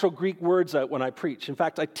the actual Greek words out when I preach. In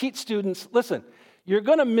fact, I teach students, listen, you're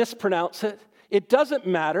going to mispronounce it. It doesn't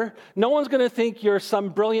matter. No one's going to think you're some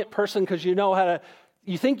brilliant person because you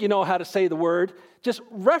think you know how to say the word. Just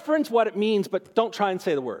reference what it means, but don't try and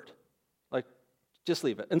say the word. Just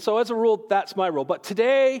leave it. And so as a rule, that's my rule. But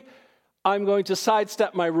today, I'm going to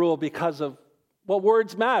sidestep my rule because of Well,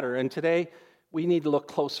 words matter, and today we need to look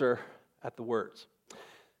closer at the words.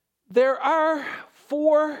 There are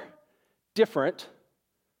 4 different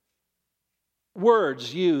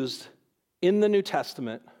words used in the New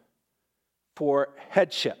Testament for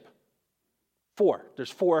headship. 4. There's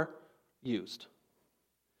 4 used.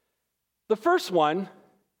 The first one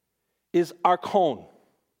is archon.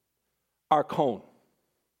 Archon.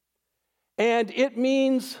 And it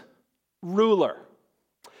means ruler.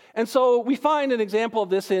 And so we find an example of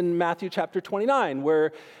this in Matthew chapter 29,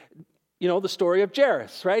 where, the story of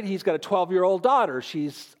Jairus, right? He's got a 12-year-old daughter.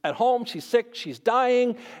 She's at home, she's sick, she's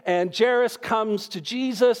dying, and Jairus comes to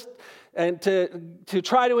Jesus and to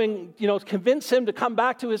try to, convince him to come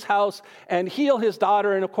back to his house and heal his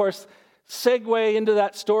daughter. And of course, segue into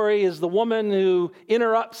that story is the woman who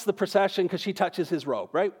interrupts the procession because she touches his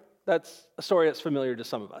robe, right? That's a story that's familiar to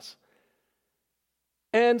some of us.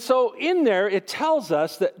 And so in there, it tells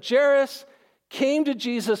us that Jairus came to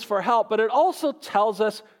Jesus for help, but it also tells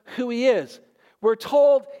us who he is. We're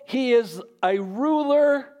told he is a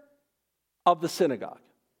ruler of the synagogue.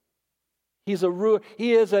 He's a ruler.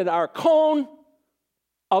 He is an archon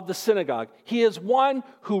of the synagogue. He is one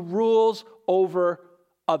who rules over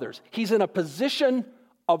others. He's in a position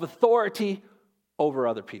of authority over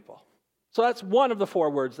other people. So that's one of the 4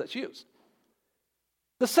 words that's used.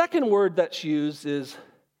 The second word that's used is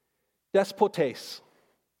despotes.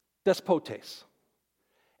 Despotes.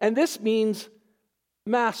 And this means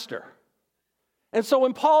master. And so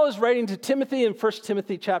when Paul is writing to Timothy in 1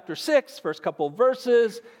 Timothy chapter 6, first couple of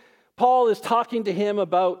verses, Paul is talking to him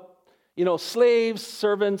about, slaves,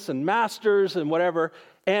 servants, and masters and whatever.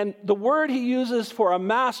 And the word he uses for a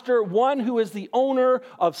master, one who is the owner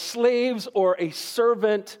of slaves or a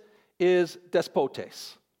servant, is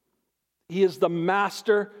despotes. He is the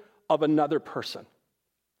master of another person.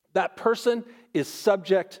 That person is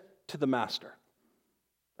subject to the master.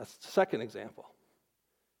 That's the second example.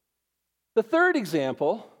 The third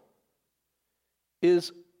example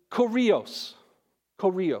is kurios.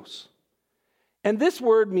 Kurios. And this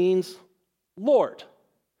word means Lord.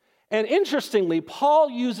 And interestingly, Paul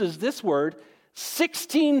uses this word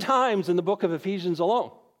 16 times in the book of Ephesians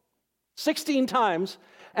alone. 16 times.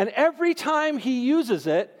 And every time he uses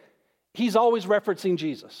it, he's always referencing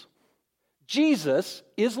Jesus. Jesus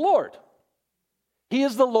is Lord. He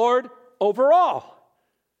is the Lord over all.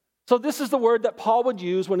 So this is the word that Paul would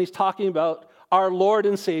use when he's talking about our Lord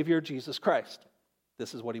and Savior, Jesus Christ.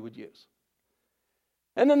 This is what he would use.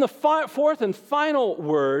 And then the fourth and final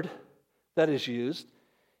word that is used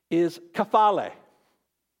is kaphale.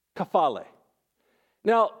 Kaphale.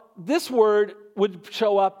 Now, this word would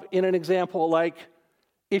show up in an example like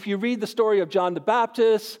if you read the story of John the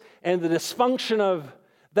Baptist and the dysfunction of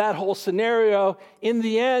that whole scenario, in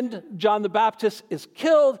the end, John the Baptist is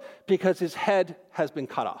killed because his head has been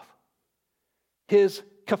cut off. His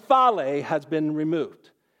kephale has been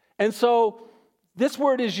removed. And so this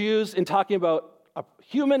word is used in talking about a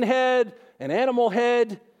human head, an animal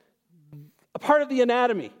head, a part of the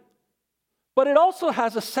anatomy. But it also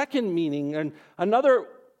has a second meaning and another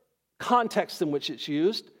context in which it's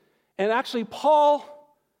used. And actually, Paul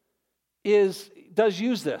does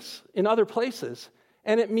use this in other places.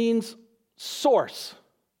 And it means source.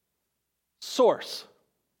 Source.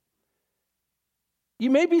 You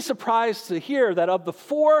may be surprised to hear that of the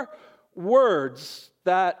 4 words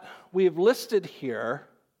that we have listed here,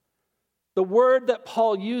 the word that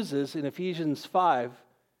Paul uses in Ephesians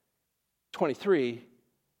 5:23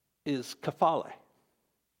 is kephale,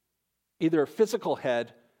 either physical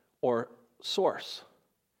head or source.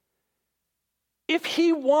 If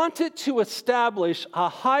he wanted to establish a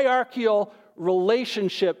hierarchical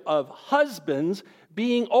relationship of husbands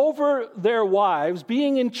being over their wives,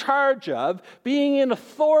 being in charge of, being in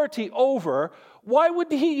authority over, why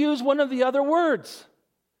would he use one of the other words?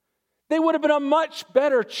 They would have been a much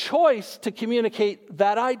better choice to communicate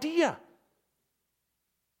that idea.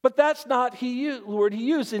 But that's not the word he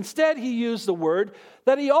used. Instead, he used the word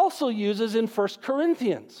that he also uses in 1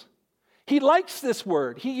 Corinthians. He likes this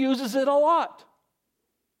word. He uses it a lot.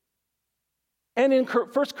 And in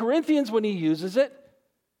 1 Corinthians, when he uses it,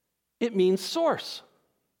 it means source.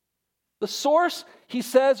 The source, he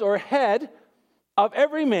says, or head of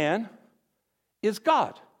every man is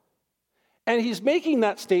God. And he's making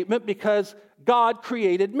that statement because God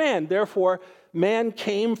created man. Therefore, man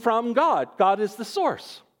came from God. God is the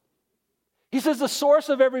source. He says the source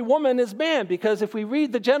of every woman is man, because if we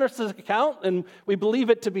read the Genesis account and we believe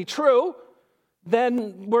it to be true,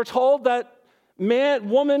 then we're told that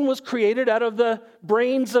woman was created out of the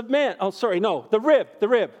brains of man. Oh, sorry, no, the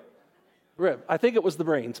rib. I think it was the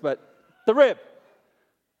brains, but the rib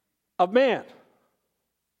of man.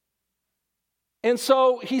 And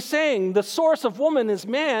so he's saying the source of woman is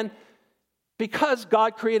man because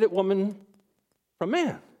God created woman from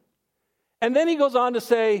man. And then he goes on to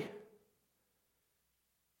say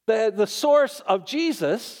that the source of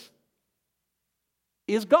Jesus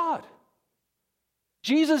is God.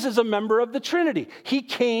 Jesus is a member of the Trinity. He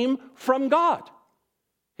came from God.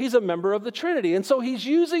 He's a member of the Trinity. And so he's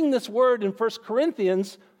using this word in 1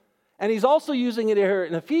 Corinthians, and he's also using it here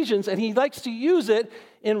in Ephesians, and he likes to use it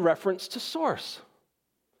in reference to source.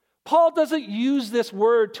 Paul doesn't use this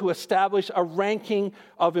word to establish a ranking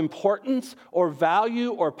of importance or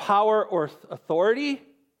value or power or authority.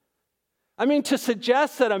 I mean, to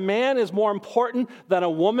suggest that a man is more important than a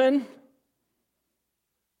woman.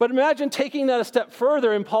 But imagine taking that a step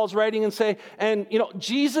further in Paul's writing and say,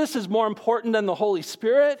 Jesus is more important than the Holy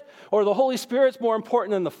Spirit, or the Holy Spirit's more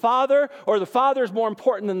important than the Father, or the Father is more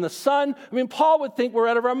important than the Son. I mean, Paul would think we're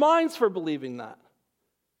out of our minds for believing that.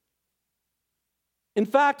 In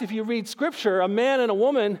fact, if you read Scripture, a man and a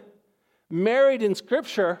woman married in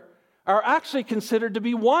Scripture are actually considered to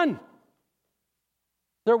be one.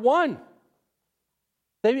 They're one.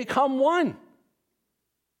 They become one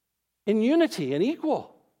in unity and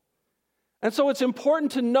equal. And so it's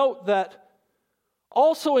important to note that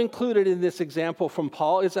also included in this example from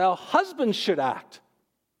Paul is how husbands should act.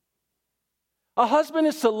 A husband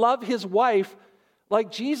is to love his wife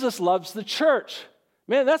like Jesus loves the church.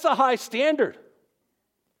 Man, that's a high standard.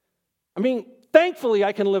 I mean, thankfully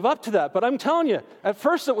I can live up to that, but I'm telling you, at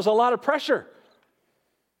first it was a lot of pressure.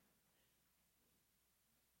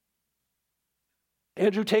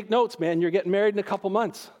 Andrew, take notes, man. You're getting married in a couple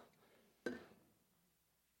months.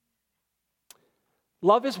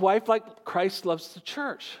 Love his wife like Christ loves the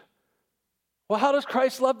church. Well, how does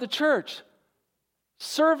Christ love the church?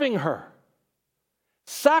 Serving her,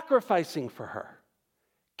 sacrificing for her,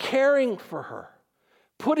 caring for her,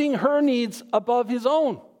 putting her needs above his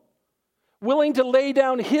own, willing to lay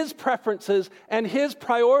down his preferences and his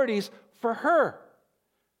priorities for her,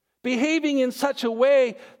 behaving in such a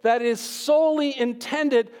way that is solely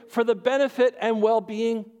intended for the benefit and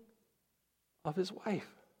well-being of his wife.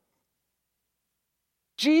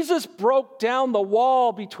 Jesus broke down the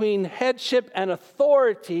wall between headship and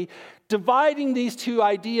authority, dividing these two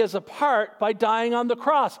ideas apart by dying on the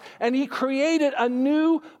cross. And he created a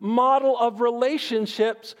new model of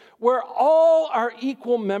relationships where all are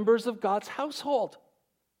equal members of God's household,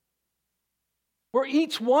 where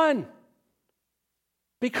each one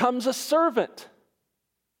becomes a servant,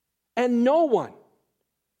 and no one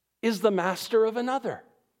is the master of another.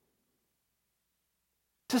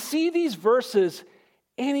 To see these verses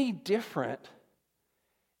any different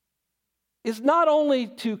is not only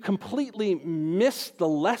to completely miss the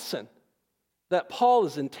lesson that Paul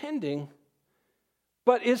is intending,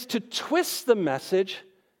 but is to twist the message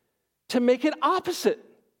to make it opposite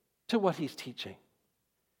to what he's teaching.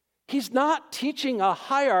 He's not teaching a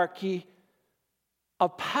hierarchy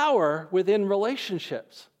of power within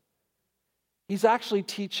relationships. He's actually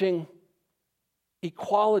teaching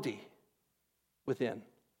equality within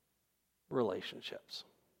relationships.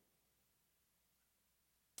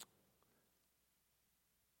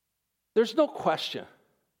 There's no question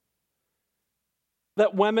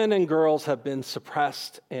that women and girls have been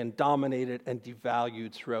suppressed and dominated and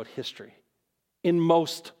devalued throughout history in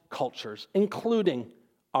most cultures, including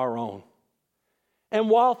our own. And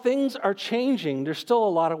while things are changing, there's still a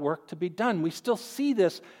lot of work to be done. We still see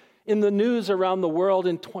this in the news around the world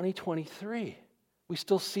in 2023. We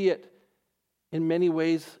still see it in many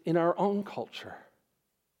ways in our own culture.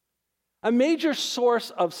 A major source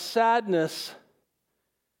of sadness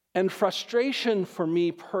and frustration for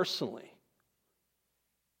me personally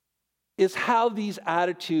is how these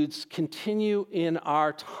attitudes continue in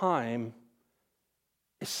our time,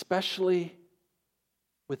 especially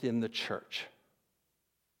within the church.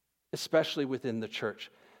 Especially within the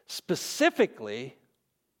church. Specifically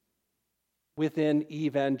within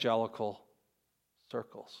evangelical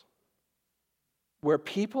circles, where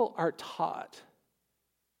people are taught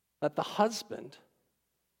that the husband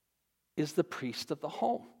is the priest of the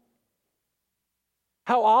home.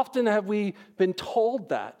 How often have we been told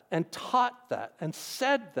that and taught that and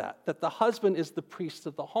said that the husband is the priest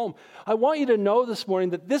of the home? I want you to know this morning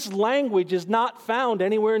that this language is not found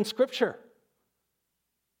anywhere in Scripture.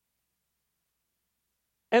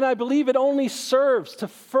 And I believe it only serves to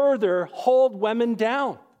further hold women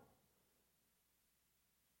down.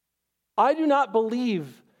 I do not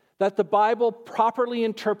believe that the Bible, properly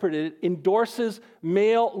interpreted, endorses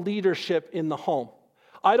male leadership in the home.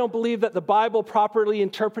 I don't believe that the Bible, properly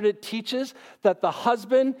interpreted, teaches that the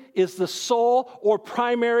husband is the sole or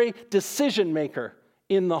primary decision maker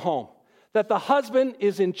in the home. that the husband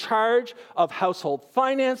is in charge of household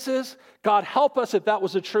finances. God help us if that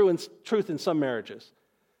was a truth in some marriages.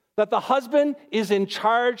 That the husband is in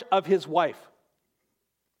charge of his wife.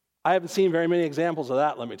 I haven't seen very many examples of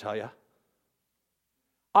that, let me tell you.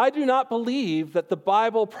 I do not believe that the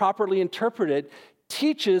Bible, properly interpreted,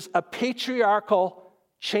 teaches a patriarchal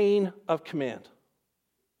chain of command.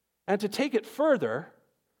 And to take it further,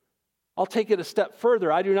 I'll take it a step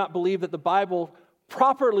further. I do not believe that the Bible,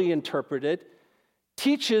 properly interpreted,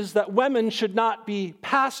 teaches that women should not be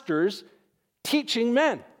pastors teaching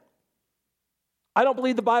men. I don't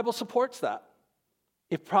believe the Bible supports that,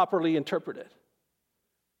 if properly interpreted.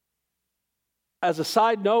 As a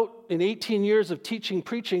side note, in 18 years of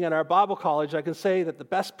preaching at our Bible college, I can say that the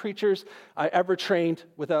best preachers I ever trained,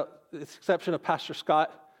 without the exception of Pastor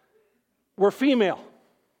Scott, were female.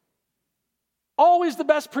 Always the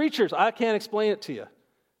best preachers. I can't explain it to you.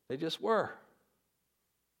 They just were.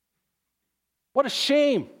 What a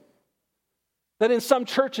shame that in some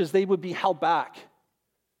churches they would be held back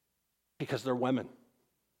because they're women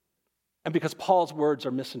and because Paul's words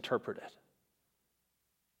are misinterpreted.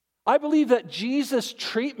 I believe that Jesus'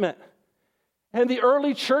 treatment and the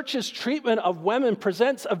early church's treatment of women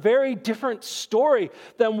presents a very different story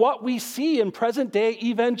than what we see in present-day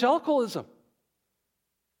evangelicalism.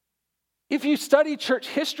 If you study church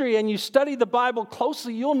history and you study the Bible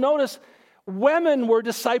closely, you'll notice women were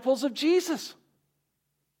disciples of Jesus.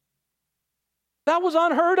 That was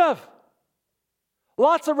unheard of.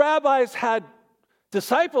 Lots of rabbis had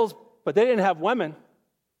disciples, but they didn't have women.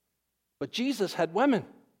 But Jesus had women.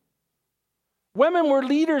 Women were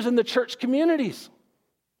leaders in the church communities.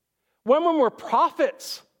 Women were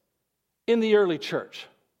prophets in the early church.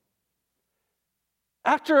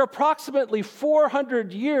 After approximately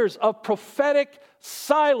 400 years of prophetic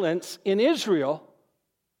silence in Israel,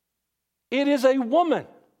 it is a woman,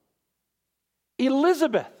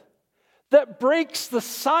 Elizabeth, that breaks the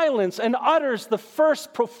silence and utters the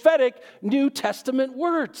first prophetic New Testament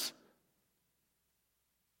words.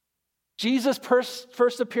 Jesus'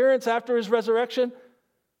 first appearance after his resurrection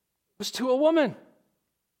was to a woman,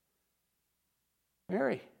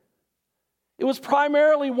 Mary. It was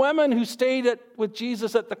primarily women who stayed with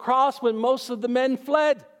Jesus at the cross when most of the men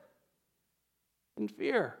fled in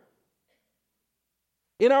fear.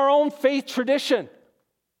 In our own faith tradition,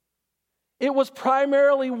 it was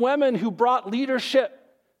primarily women who brought leadership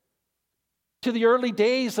to the early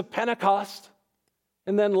days of Pentecost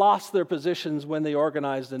and then lost their positions when they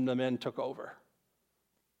organized and the men took over.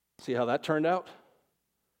 See how that turned out?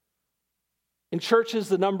 In churches,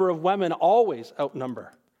 the number of women always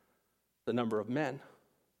outnumber the number of men.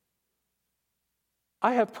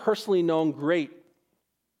 I have personally known great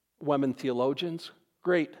women theologians,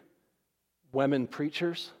 great women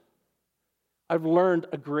preachers. I've learned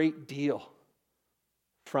a great deal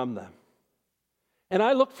from them. And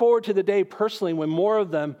I look forward to the day personally when more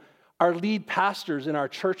of them are lead pastors in our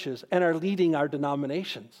churches and are leading our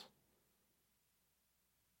denominations.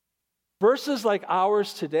 Verses like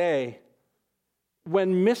ours today,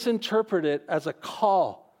 when misinterpreted as a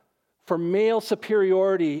call for male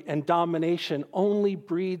superiority and domination, only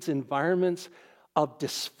breeds environments of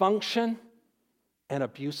dysfunction and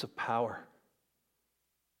abuse of power.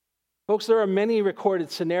 Folks, there are many recorded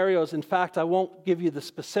scenarios. In fact, I won't give you the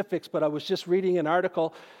specifics, but I was just reading an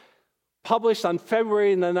article published on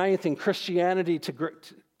February the 9th in Christianity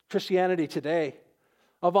Today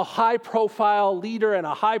of a high-profile leader and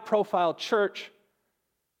a high-profile church.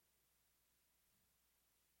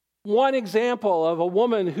 One example of a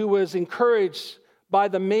woman who was encouraged by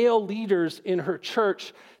the male leaders in her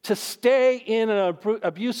church to stay in an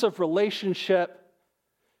abusive relationship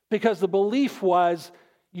because the belief was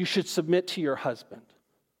you should submit to your husband.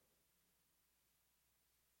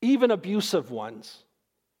 Even abusive ones,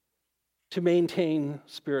 to maintain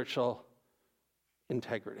spiritual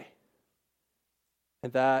integrity.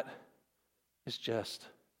 And that is just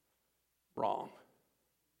wrong.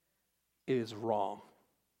 It is wrong.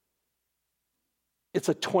 It's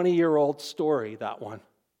a 20-year-old story, that one.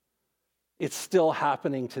 It's still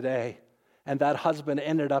happening today. And that husband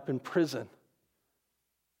ended up in prison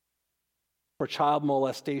for child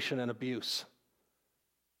molestation and abuse.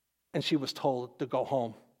 And she was told to go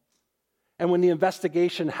home. And when the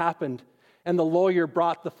investigation happened and the lawyer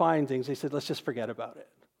brought the findings, they said, let's just forget about it.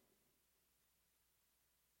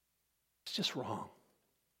 It's just wrong.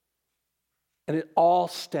 And it all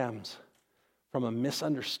stems from a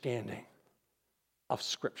misunderstanding of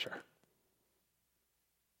Scripture.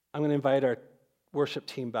 I'm going to invite our worship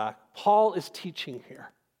team back. Paul is teaching here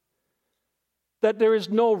that there is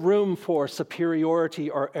no room for superiority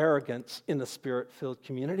or arrogance in the Spirit-filled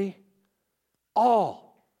community.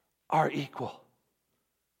 All are equal.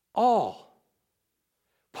 All.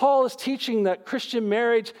 Paul is teaching that Christian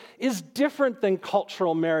marriage is different than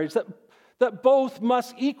cultural marriage, that both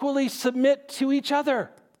must equally submit to each other.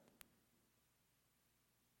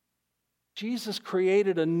 Jesus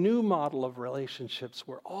created a new model of relationships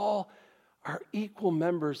where all are equal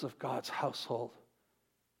members of God's household,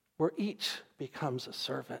 where each becomes a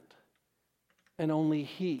servant, and only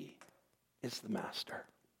he is the master.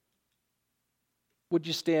 Would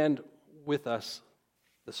you stand with us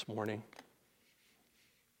this morning?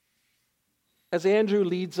 As Andrew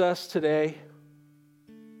leads us today,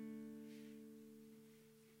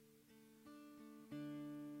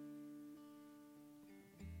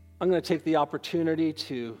 I'm going to take the opportunity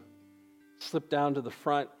to slip down to the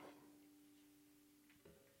front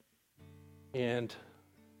and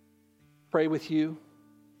pray with you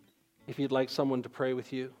if you'd like someone to pray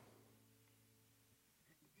with you.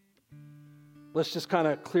 Let's just kind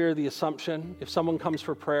of clear the assumption. If someone comes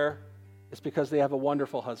for prayer, it's because they have a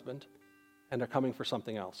wonderful husband and they're coming for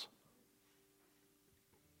something else.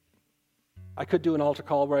 I could do an altar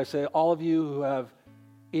call where I say, all of you who have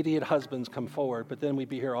idiot husbands come forward, but then we'd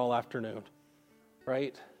be here all afternoon,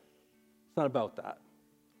 right? It's not about that.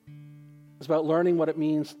 It's about learning what it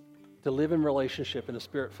means to live in relationship in a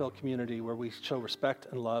spirit-filled community where we show respect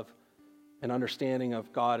and love and understanding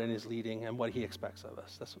of God and his leading and what he expects of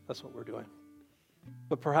us. That's what we're doing.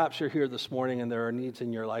 But perhaps you're here this morning and there are needs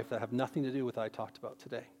in your life that have nothing to do with what I talked about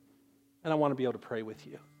today. And I want to be able to pray with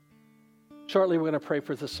you. Shortly, we're going to pray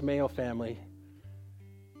for the Simeo family.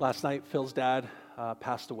 Last night, Phil's dad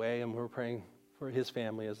passed away, and we're praying for his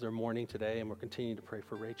family as they're mourning today, and we're continuing to pray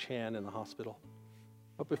for Ray Chan in the hospital.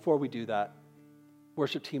 But before we do that,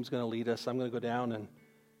 worship team's going to lead us. I'm going to go down and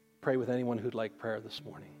pray with anyone who'd like prayer this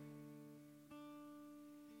morning.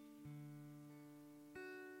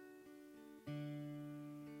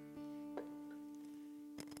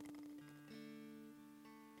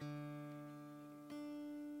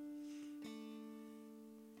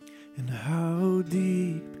 And how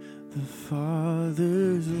deep the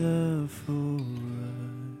Father's love for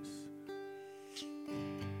us,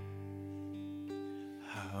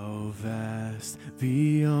 how vast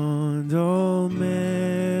beyond all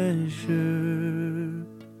measure,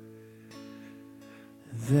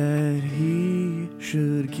 that he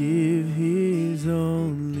should give his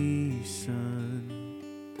only Son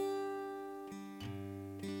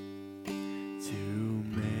to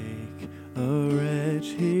make a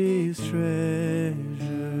wretch his treasure.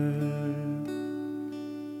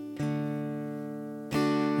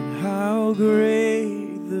 And how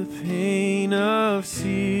great the pain of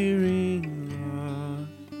searing loss.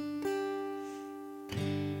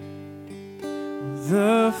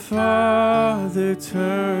 The Father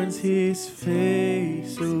turns his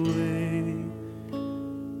face away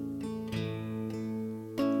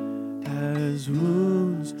as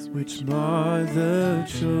wounds which mar the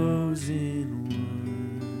chosen one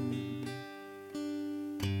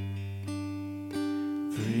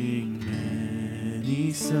bring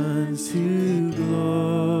many sons to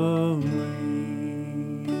glory.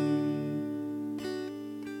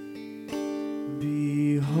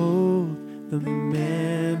 Behold the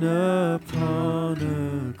man upon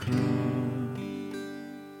a cross,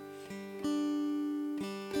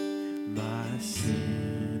 my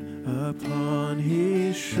sin upon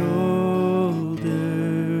his shoulders.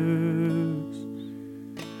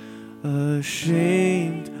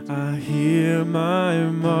 Ashamed, I hear my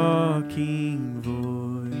mocking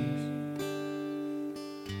voice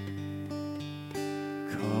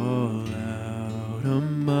call out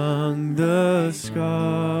among the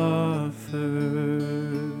scoffers.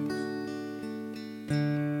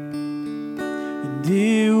 And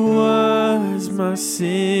it was my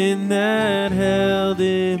sin that held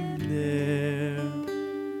him there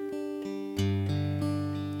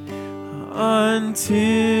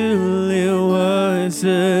until it was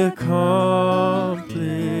accomplished.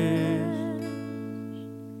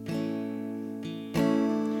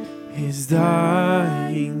 His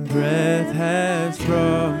dying breath has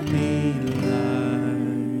brought me life.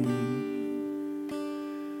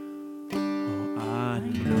 Oh, I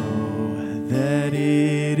know that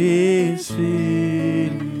it is finished.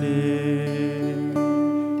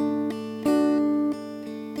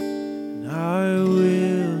 And I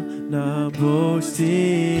will not boast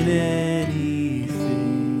in anything.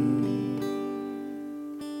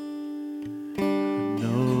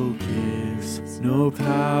 No gifts, no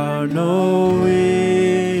power, no wisdom,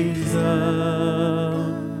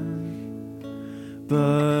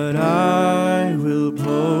 but I will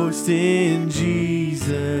boast in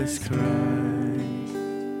Jesus Christ.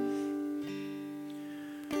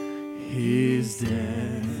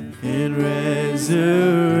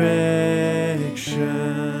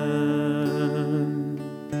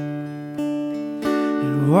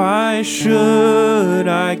 Why should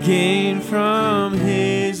I gain from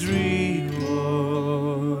his reward?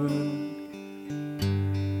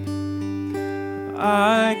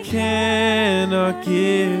 I cannot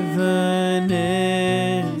give an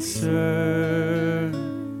answer,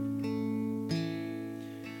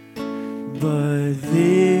 but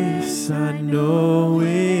this I know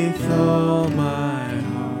with all my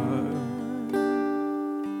heart.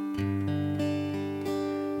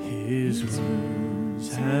 His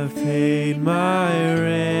wounds have paid my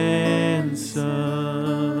ransom.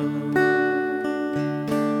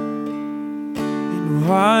 And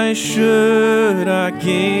why should I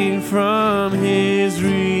gain from his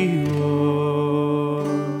reward?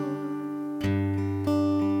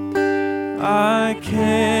 I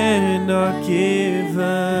cannot give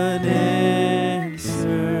an answer,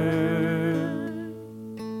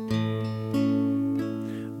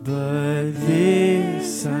 but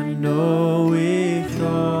this I know with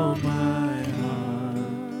all my heart.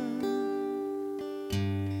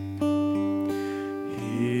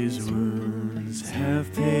 His wounds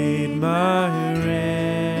have paid my ransom.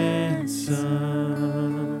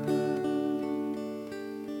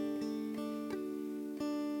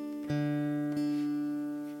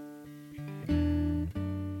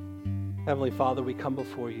 Heavenly Father, we come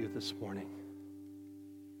before you this morning.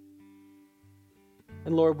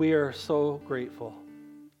 And Lord, we are so grateful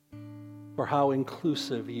for how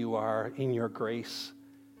inclusive you are in your grace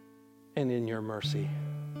and in your mercy.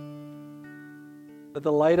 That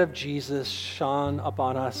the light of Jesus shone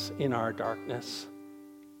upon us in our darkness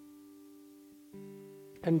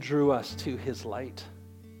and drew us to his light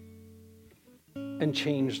and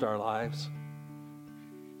changed our lives.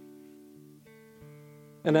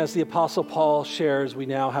 And as the Apostle Paul shares, we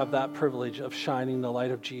now have that privilege of shining the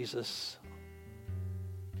light of Jesus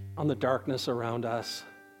on the darkness around us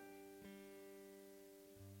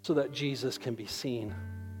so that Jesus can be seen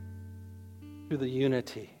through the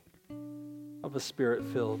unity of a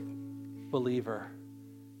Spirit-filled believer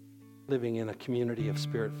living in a community of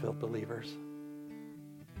Spirit-filled believers.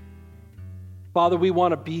 Father, we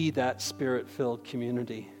want to be that Spirit-filled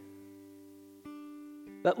community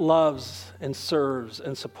that loves and serves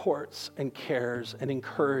and supports and cares and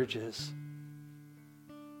encourages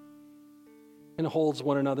and holds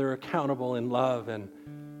one another accountable in love and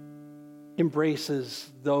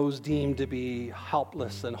embraces those deemed to be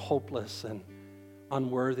helpless and hopeless and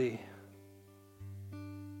unworthy.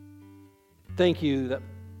 Thank you that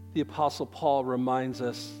the Apostle Paul reminds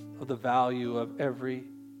us of the value of every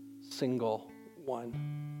single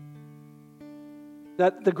one.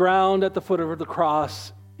 That the ground at the foot of the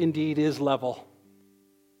cross indeed is level.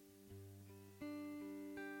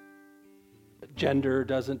 Gender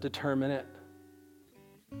doesn't determine it.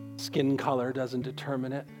 Skin color doesn't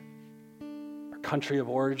determine it. Our country of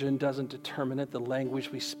origin doesn't determine it. The language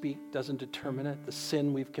we speak doesn't determine it. The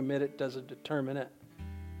sin we've committed doesn't determine it.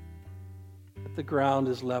 But the ground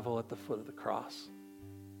is level at the foot of the cross.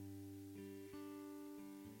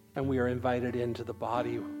 And we are invited into the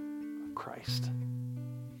body of Christ.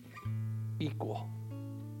 Equal.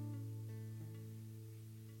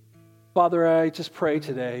 Father, I just pray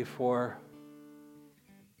today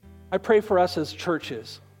I pray for us as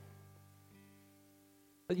churches,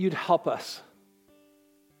 that you'd help us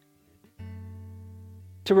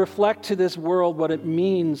to reflect to this world what it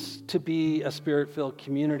means to be a Spirit-filled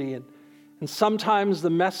community. And sometimes the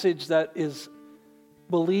message that is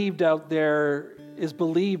believed out there is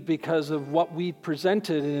believed because of what we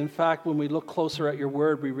presented. And in fact, when we look closer at your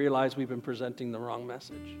word, we realize we've been presenting the wrong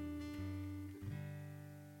message.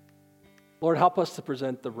 Lord, help us to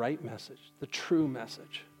present the right message, the true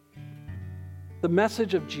message, the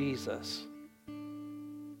message of Jesus,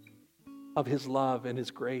 of his love and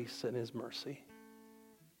his grace and his mercy.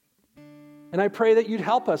 And I pray that you'd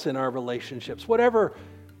help us in our relationships, whatever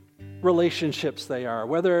relationships they are,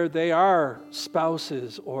 whether they are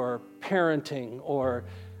spouses or parenting or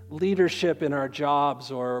leadership in our jobs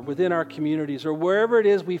or within our communities or wherever it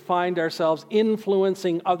is we find ourselves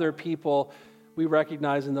influencing other people. We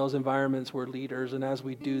recognize in those environments we're leaders, and as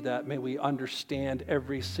we do that, may we understand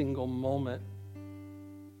every single moment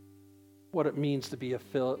what it means to be a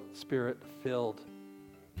Spirit-filled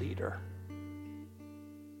leader,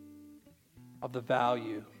 of the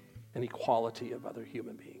value and equality of other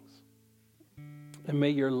human beings. And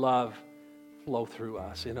may your love flow through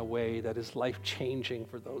us in a way that is life-changing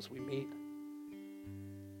for those we meet.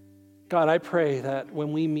 God, I pray that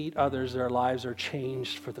when we meet others, their lives are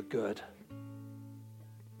changed for the good.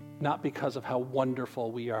 Not because of how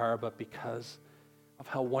wonderful we are, but because of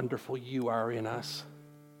how wonderful you are in us.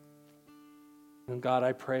 And God,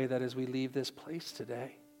 I pray that as we leave this place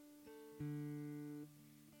today,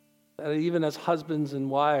 That even as husbands and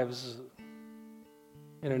wives,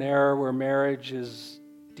 in an era where marriage is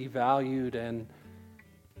devalued and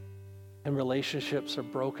relationships are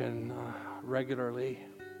broken regularly,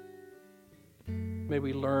 may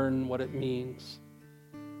we learn what it means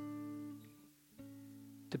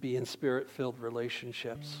to be in spirit-filled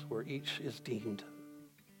relationships where each is deemed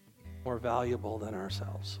more valuable than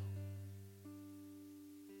ourselves.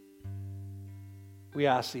 We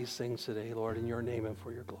ask these things today, Lord, in your name and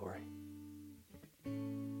for your glory.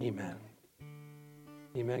 Amen.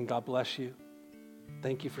 Amen. God bless you.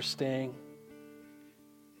 Thank you for staying.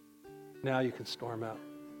 Now you can storm out.